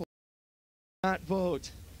people, not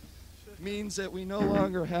vote, means that we no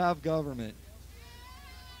longer have government.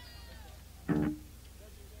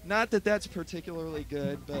 Not that that's particularly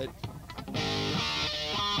good, but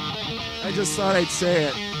I just thought I'd say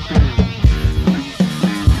it.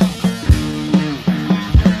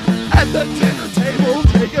 At the dinner table,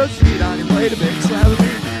 take a seat on your plate, a big slab of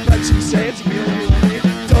meat. But you say it's a meal you will eat.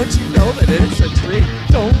 Don't you know that it's a treat?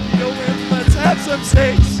 Don't be a wimp, let's have some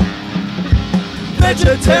steaks.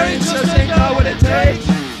 Vegetarians just ain't got what it takes.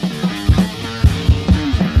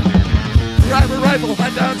 Grab a rifle,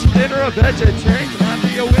 hunt down some dinner. A vegetarian cannot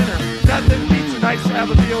be a winner. Nothing beats a nice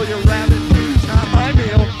slab of veal. Your rabbit food's not my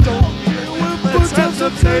meal. Don't be a wimp, let's have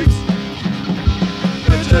some steaks.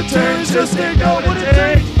 Vegetarians just ain't got what it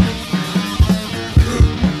takes.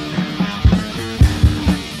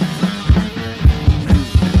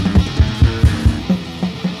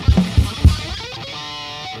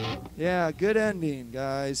 Yeah, good ending,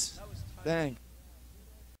 guys. Thanks.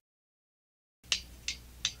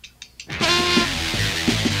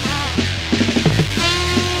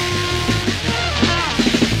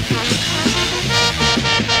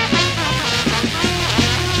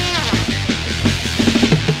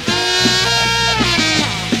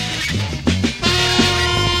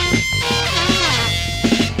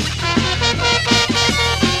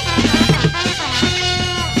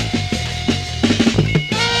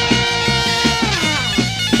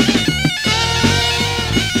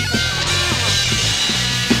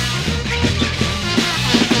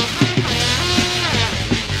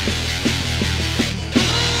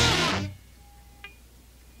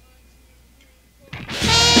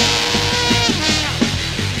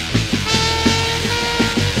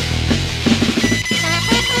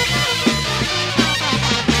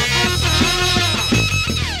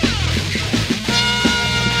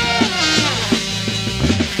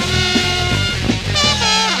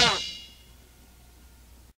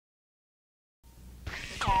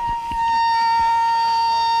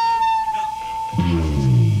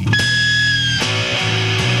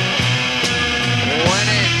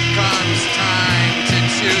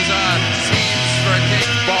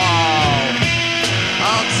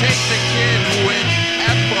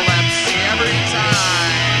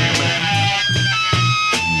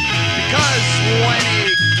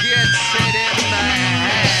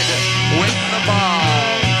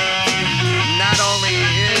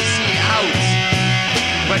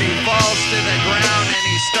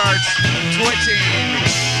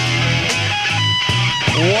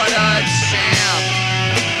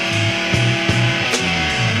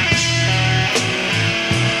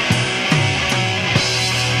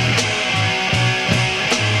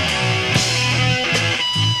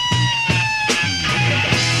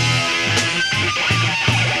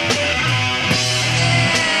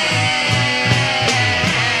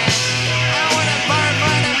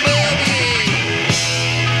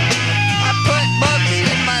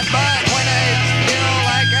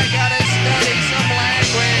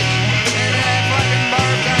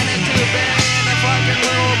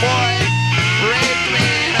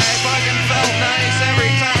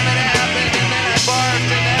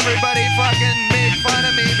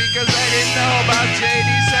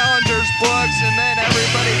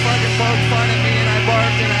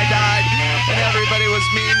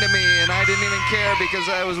 didn't even care because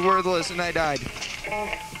I was worthless and I died.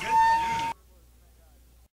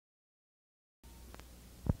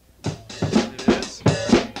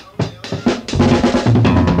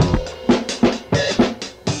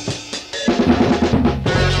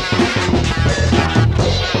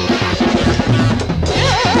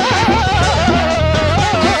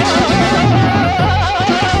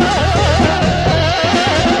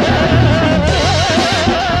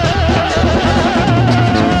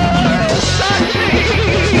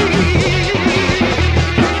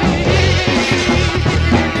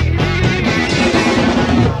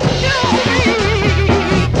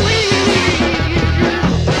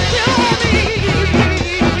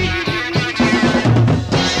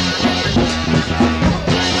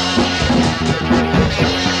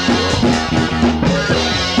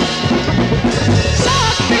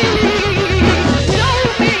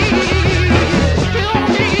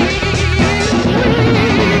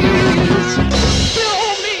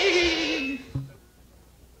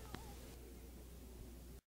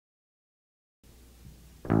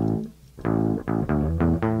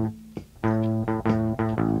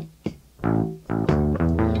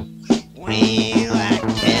 Well, I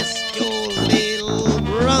kissed your little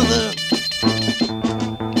brother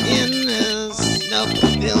in a snuff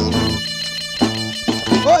film.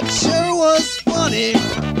 What sure was funny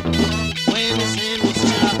when his hand was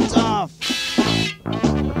chopped off.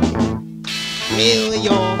 Well,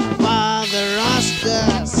 your father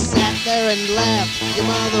Oscar sat there and laughed. Your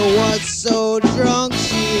mother was so drunk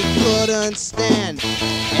she couldn't stand.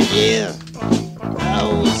 And yeah, I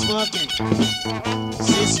was fucking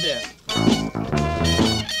sister.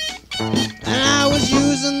 And I was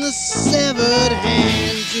using the severed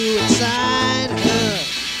hand to excite her.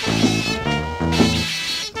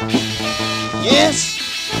 Yes,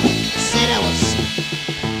 I said I was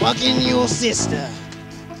fucking your sister.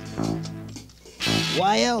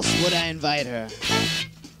 Why else would I invite her?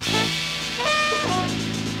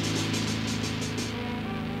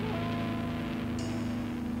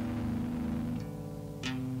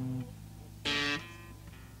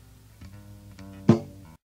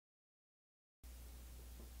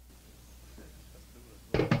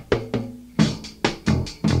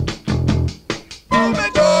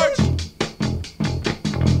 Movement George!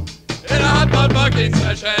 In a hot butt bucking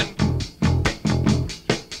session.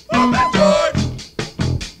 Movement George!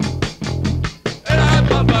 In a hot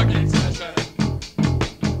butt bucking session.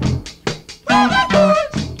 Movement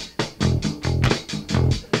George!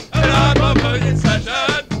 In a hot butt bucking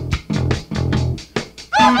session.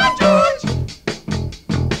 Movement George!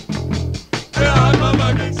 In a hot butt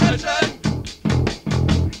bucking session.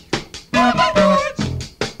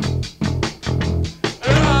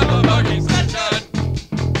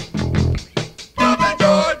 Movement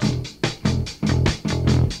George!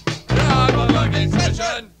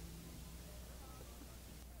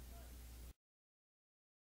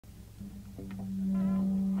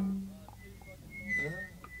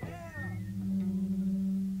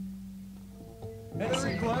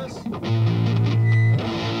 Anything close? Teddy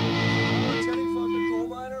fucking coal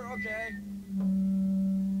miner? Okay.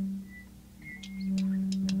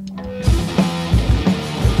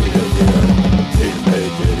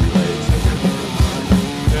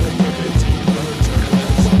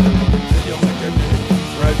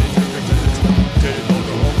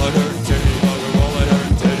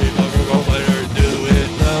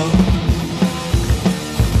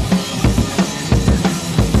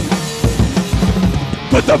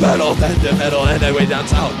 Put the metal, then the metal, and then way down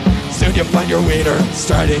south. Soon you'll find your wiener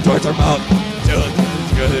striding towards her mouth.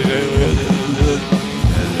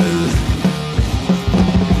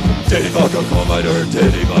 Titty fucker, coal miner,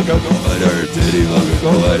 titty fucker, coal miner, titty fucker,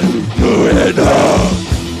 coal miner. Do it now!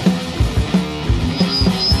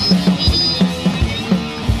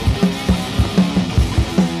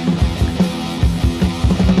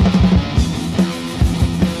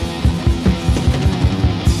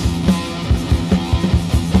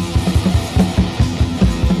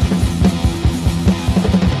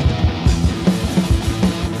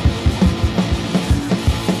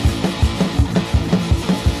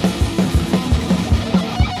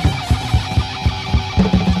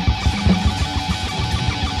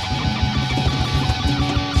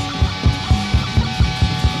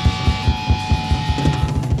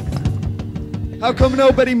 How come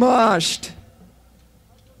nobody moshed?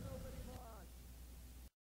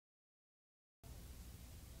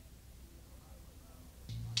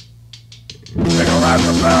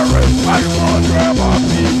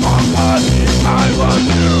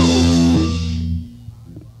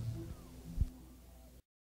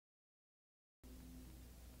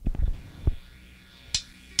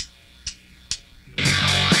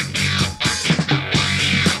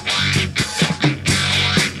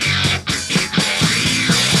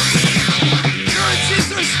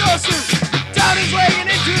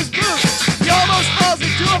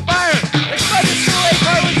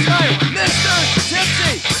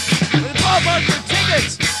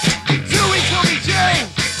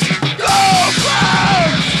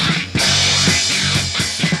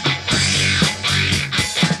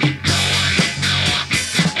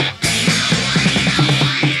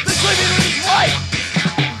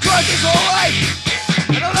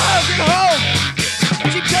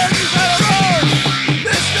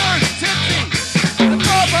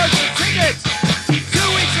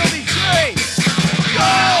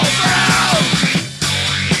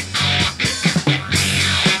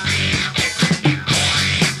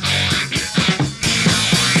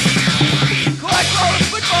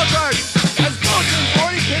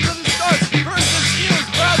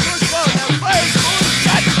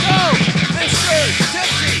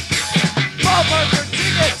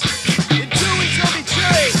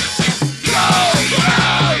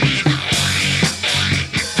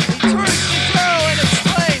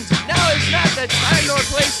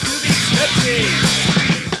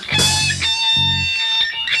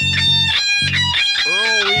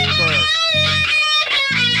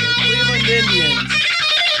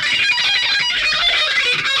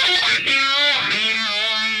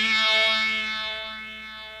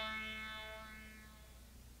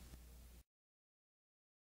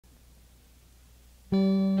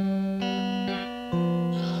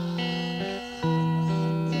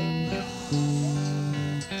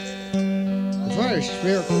 got a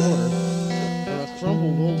spare quarter or a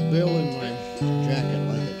crumpled old bill in my jacket,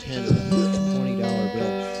 like a $10 or $20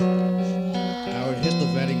 bill. I would hit the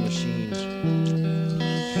vending machines.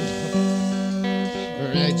 Or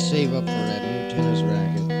I'd save up for that new tennis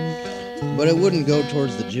racket. But it wouldn't go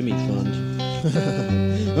towards the Jimmy Fund.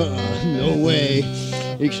 No way.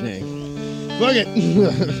 Ixnay. Fuck it.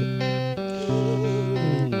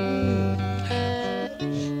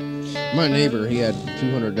 My neighbor, he had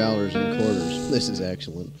 $200 in quarters. This is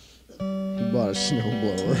excellent. He bought a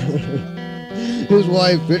snowblower. His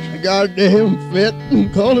wife pitched a goddamn fit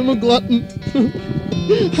and called him a glutton.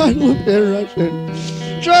 I looked at her, I said,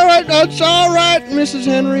 "It's all right, now, it's all right, Mrs.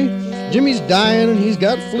 Henry. Jimmy's dying and he's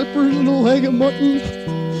got flippers and a leg of mutton."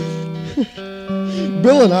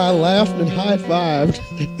 Bill and I laughed and high-fived.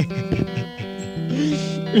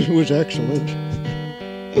 It was excellent.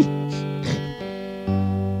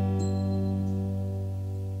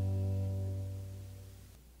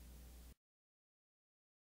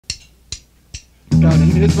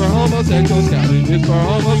 Scouting is for homosexual scouting. It's for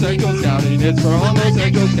homosexual scouting. It's for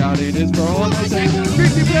homosexual scouting. It's for homosexual. Be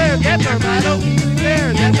prepared. That's our motto. Be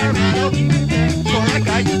prepared. That's our motto. Be prepared. For a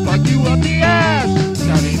guy to fuck you up the ass.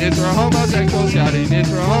 Scouting is for homosexual scouting. It's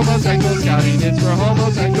for homosexual scouting. It's for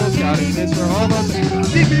homosexual scouting. It's for homosexual.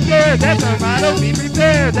 Be prepared. That's our motto. Be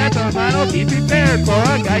prepared. That's our motto. Be prepared. For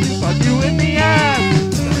a guy to fuck you in the ass.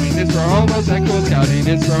 It's for homosexual scouting.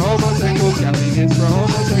 It's for homosexual scouting. It's for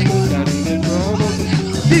homosexual scouting. It's for homosexual.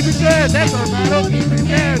 Be prepared. That's our motto. Be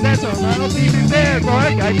prepared. That's our motto. Be prepared. For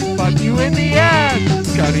a guy to fuck you in the ass.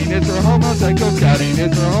 Scouting. It's for homosexual scouting.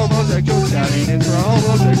 It's for homosexual scouting. It's for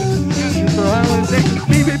homosexual. It's for homosexual.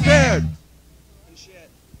 Be prepared.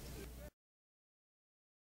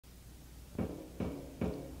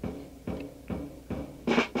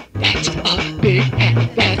 That's a big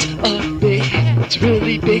hat, that's a big hat, it's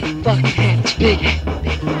really big fucking hat, it's big hat.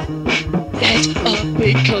 That's a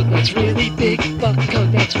big coat, that's really big fucking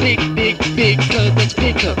coat, that's big coat, that's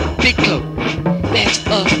big coat, big coat. That's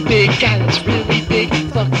a big guy, that's really big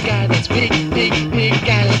fucking guy, that's big guy,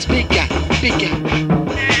 that's big guy, big guy.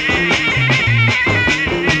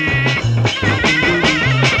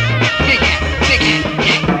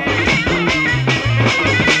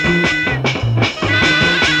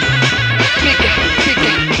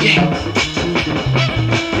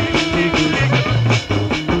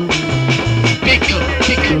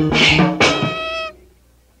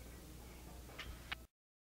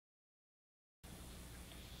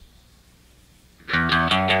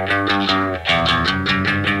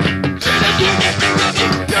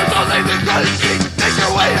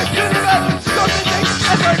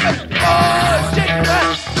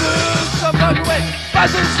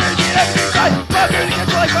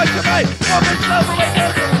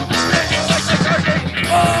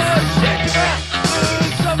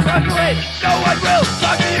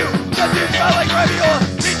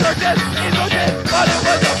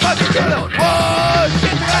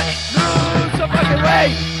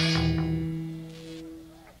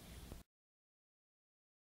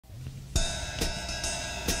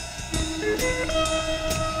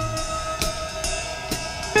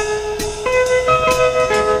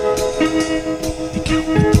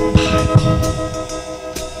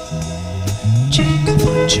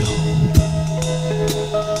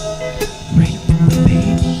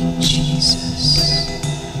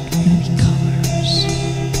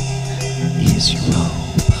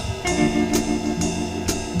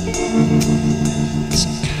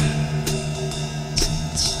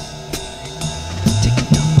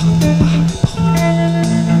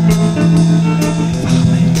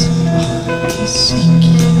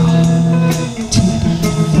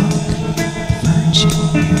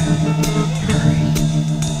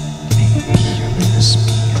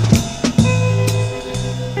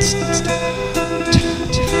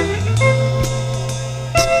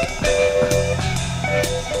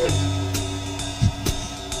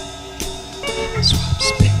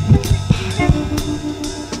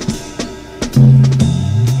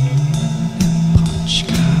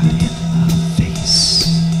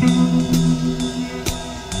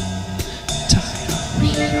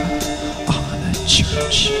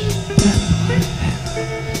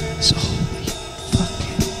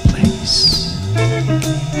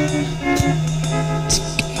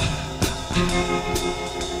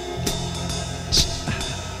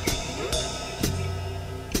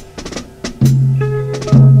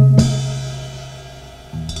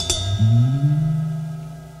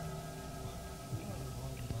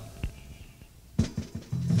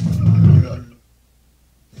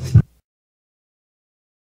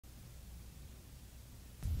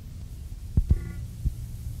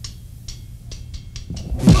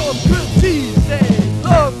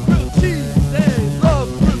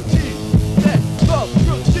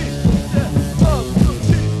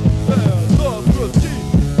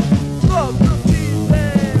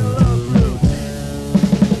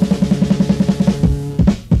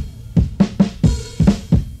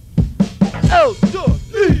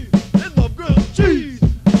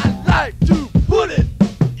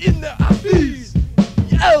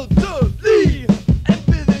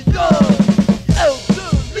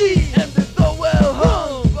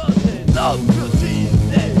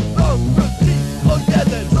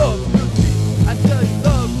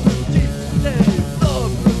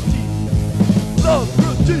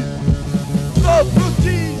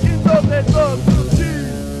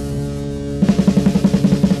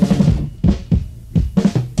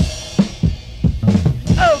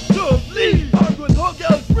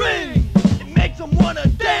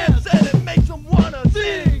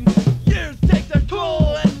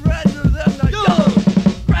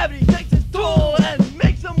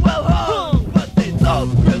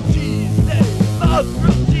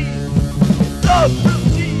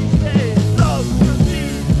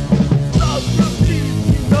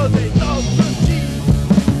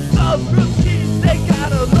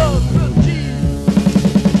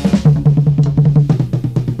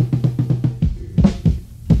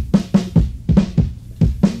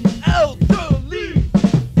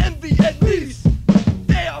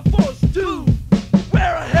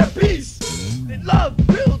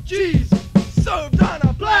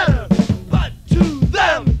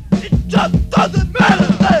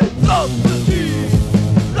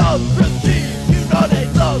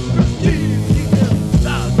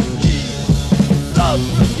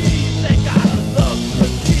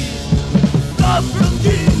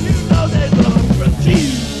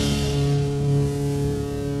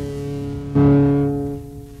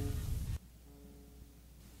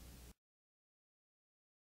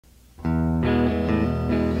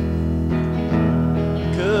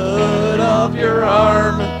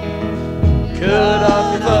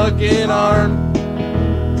 arm.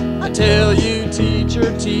 I tell you,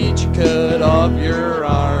 teacher, cut off your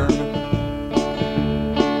arm.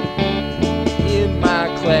 In my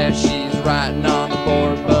class, she's writing on the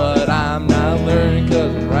board, but I'm not learning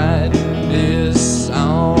 'cause I'm writing this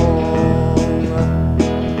song.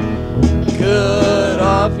 Cut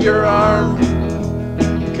off your arm.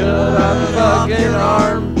 Cut off your fucking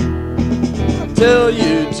arm. I tell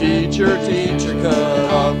you, teacher,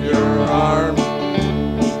 cut off your arm.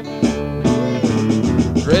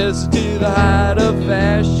 Dress to the height of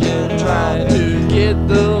fashion, trying to get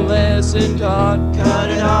the lesson taught. Cut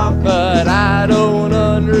it off. But I don't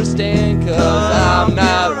understand, 'cause I'm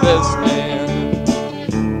not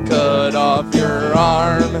listening. Cut off your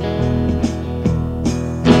arm.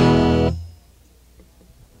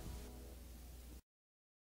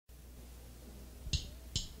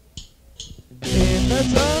 In the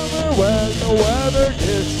summer when the weather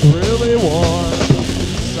gets really warm,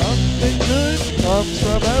 something good comes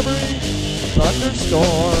from every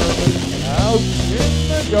thunderstorm. Out in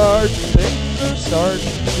the garden, things are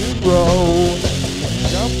starting to grow.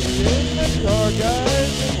 Jump in the car,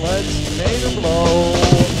 guys, and let's make 'em blow.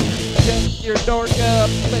 Get your dork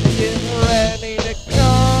up and get ready to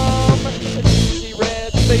come. A juicy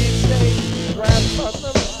red leaf stain wrapped on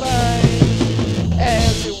the vine.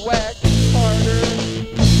 As you whack harder,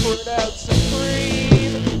 squirt out some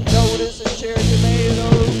cream. Notice the cherry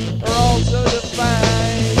tomatoes are also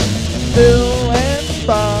defined. Bill and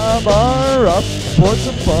Bob are up for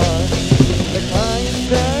some fun, the kind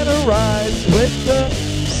that arrives with the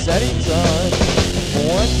setting sun.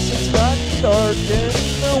 Once it's got dark and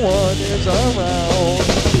no one is around,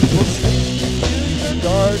 we'll sneak into your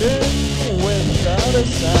garden without a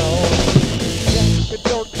sound. Jack a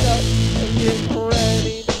dork up and get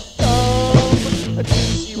ready to come. A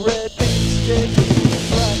juicy red bean stick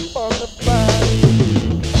right on the vine.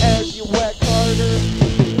 As you whack harder,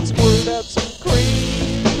 squirt out some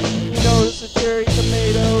cream. Notice the cherry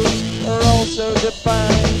tomatoes are also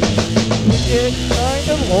defined. We get kind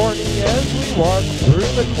of horny as we walk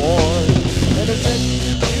through the corn, and a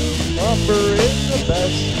sensitive lumber is the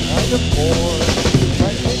best kind of corn.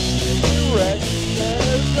 My kitchen direct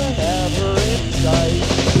as the hammer in sight.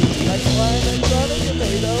 I climb and run a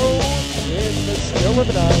tomato in the still of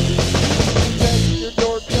night. Check your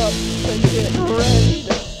dork up and get ready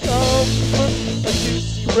to come. A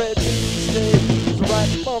juicy red bean steak is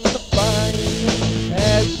right on the vine.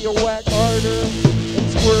 As you whack harder and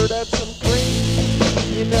squirt out some cream,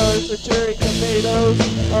 you notice the cherry tomatoes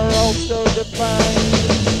are also defined.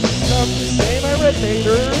 Some say my red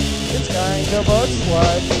tater is kind of a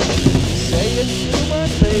slut. Say it to my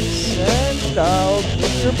face and I'll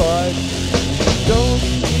kick your butt. Don't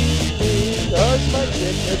tease me 'cause my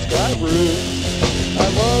dick has got roots. I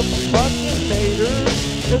love fucking taters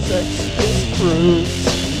 'cause sex is fruits.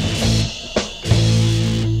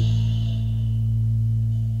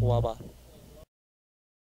 Wabba.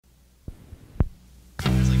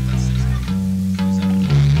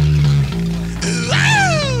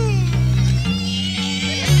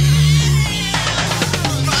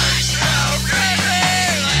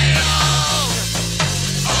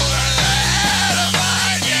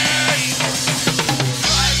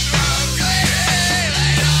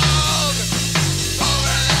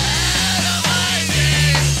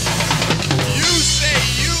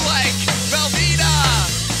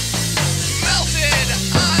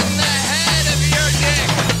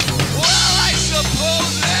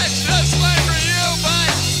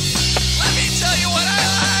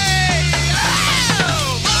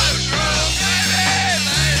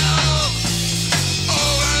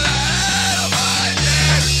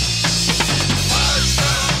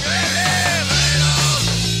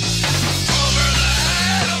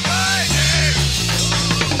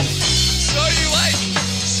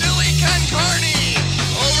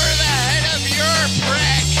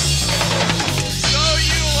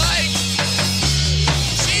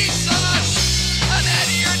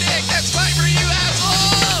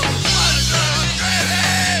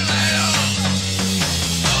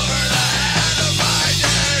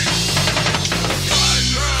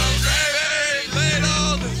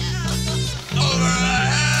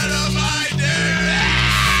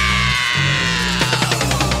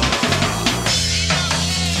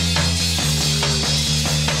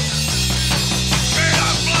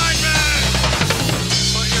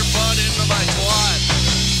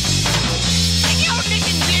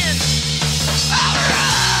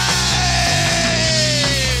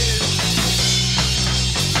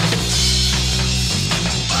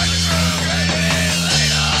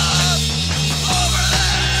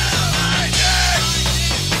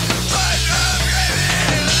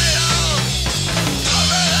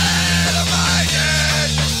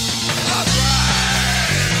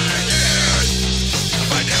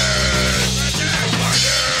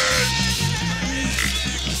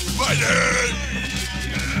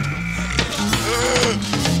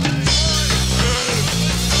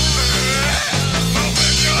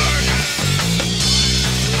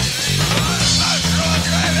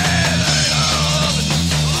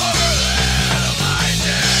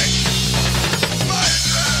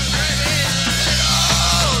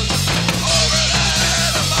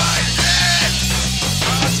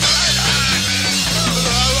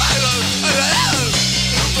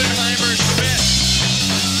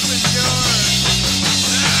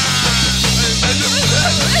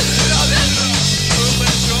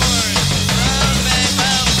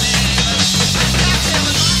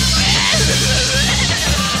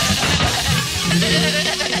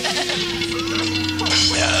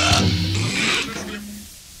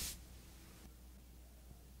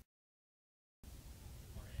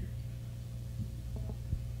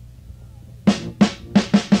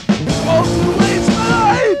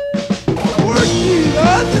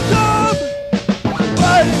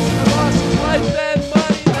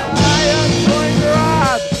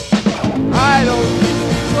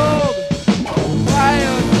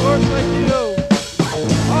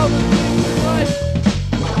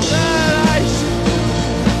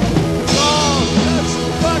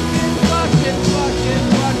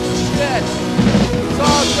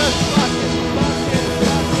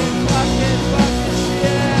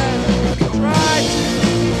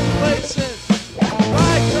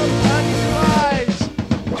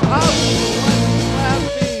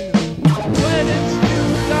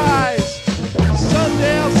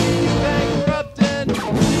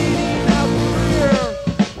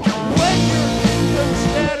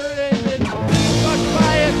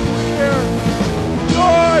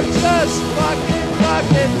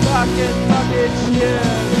 fucking shit.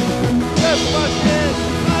 Just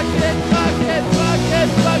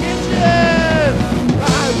fucking shit.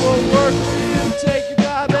 I will work for you, take your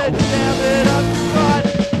garbage, jam it up your butt.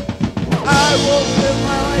 I will live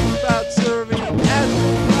my life without serving as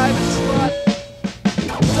a private slut.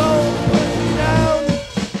 Don't put me down,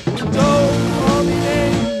 don't call me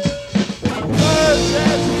names, 'cause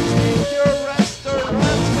as we speak your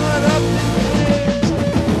restaurant's cut up in flames.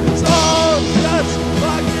 It's all just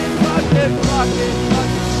fucking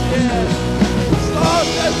shit. It's all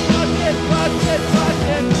just fucking shit.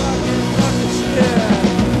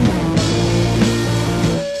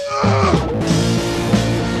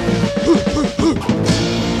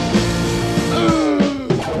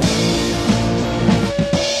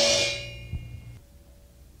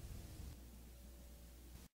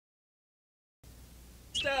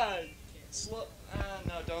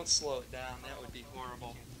 No, don't slow it down. That would be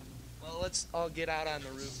horrible. Well, let's all get out on the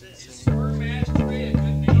roof and sing. Is it right?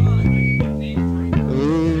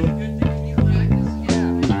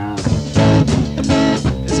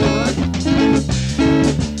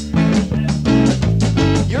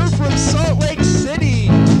 You're from Salt Lake City.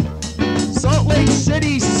 Salt Lake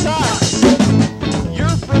City sucks.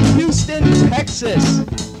 You're from Houston, Texas.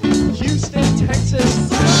 Houston, Texas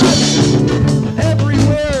sucks.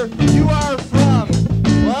 Everywhere you are from,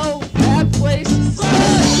 well, that place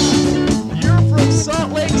sucks. You're from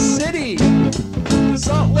Salt Lake City.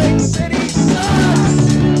 Salt Lake City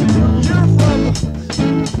sucks. You're from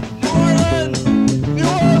New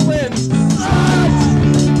Orleans sucks.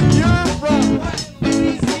 You're from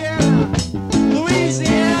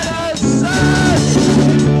Louisiana sucks.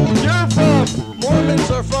 You're from Mormons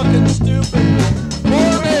are fucking stupid.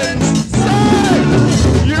 Mormons suck.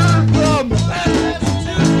 You're from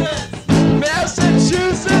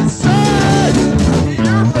Massachusetts sucks.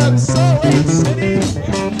 You're from Salt Lake City.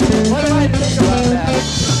 What do I think about that?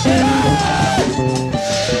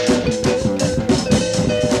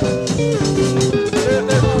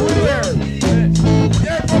 They're queer.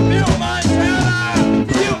 You're from Butte, Montana.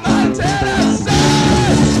 Butte, Montana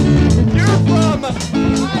sucks. You're from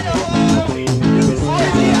Idaho.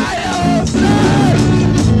 Boise, Idaho sucks.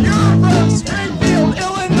 You're from Springfield,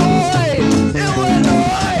 Illinois.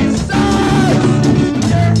 Illinois sucks.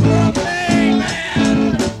 You're from Maine, man.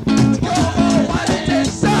 Tacoma, Washington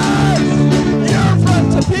sucks. You're from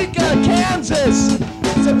Topeka, Kansas.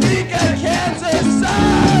 Topeka, Kansas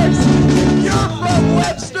sucks. You're from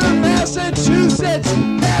Webster, Massachusetts.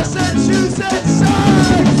 Massachusetts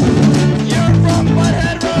sucks. You're from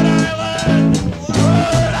Butthead, Rhode Island.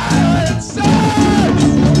 Rhode Island sucks.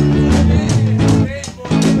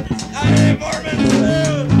 I hate Mormons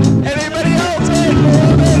too. Anybody else hate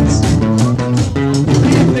Mormons? What do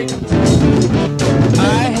you think? I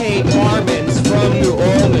hate Mormons from New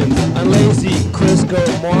Orleans. I'm lazy Crisco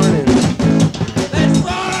Mormon.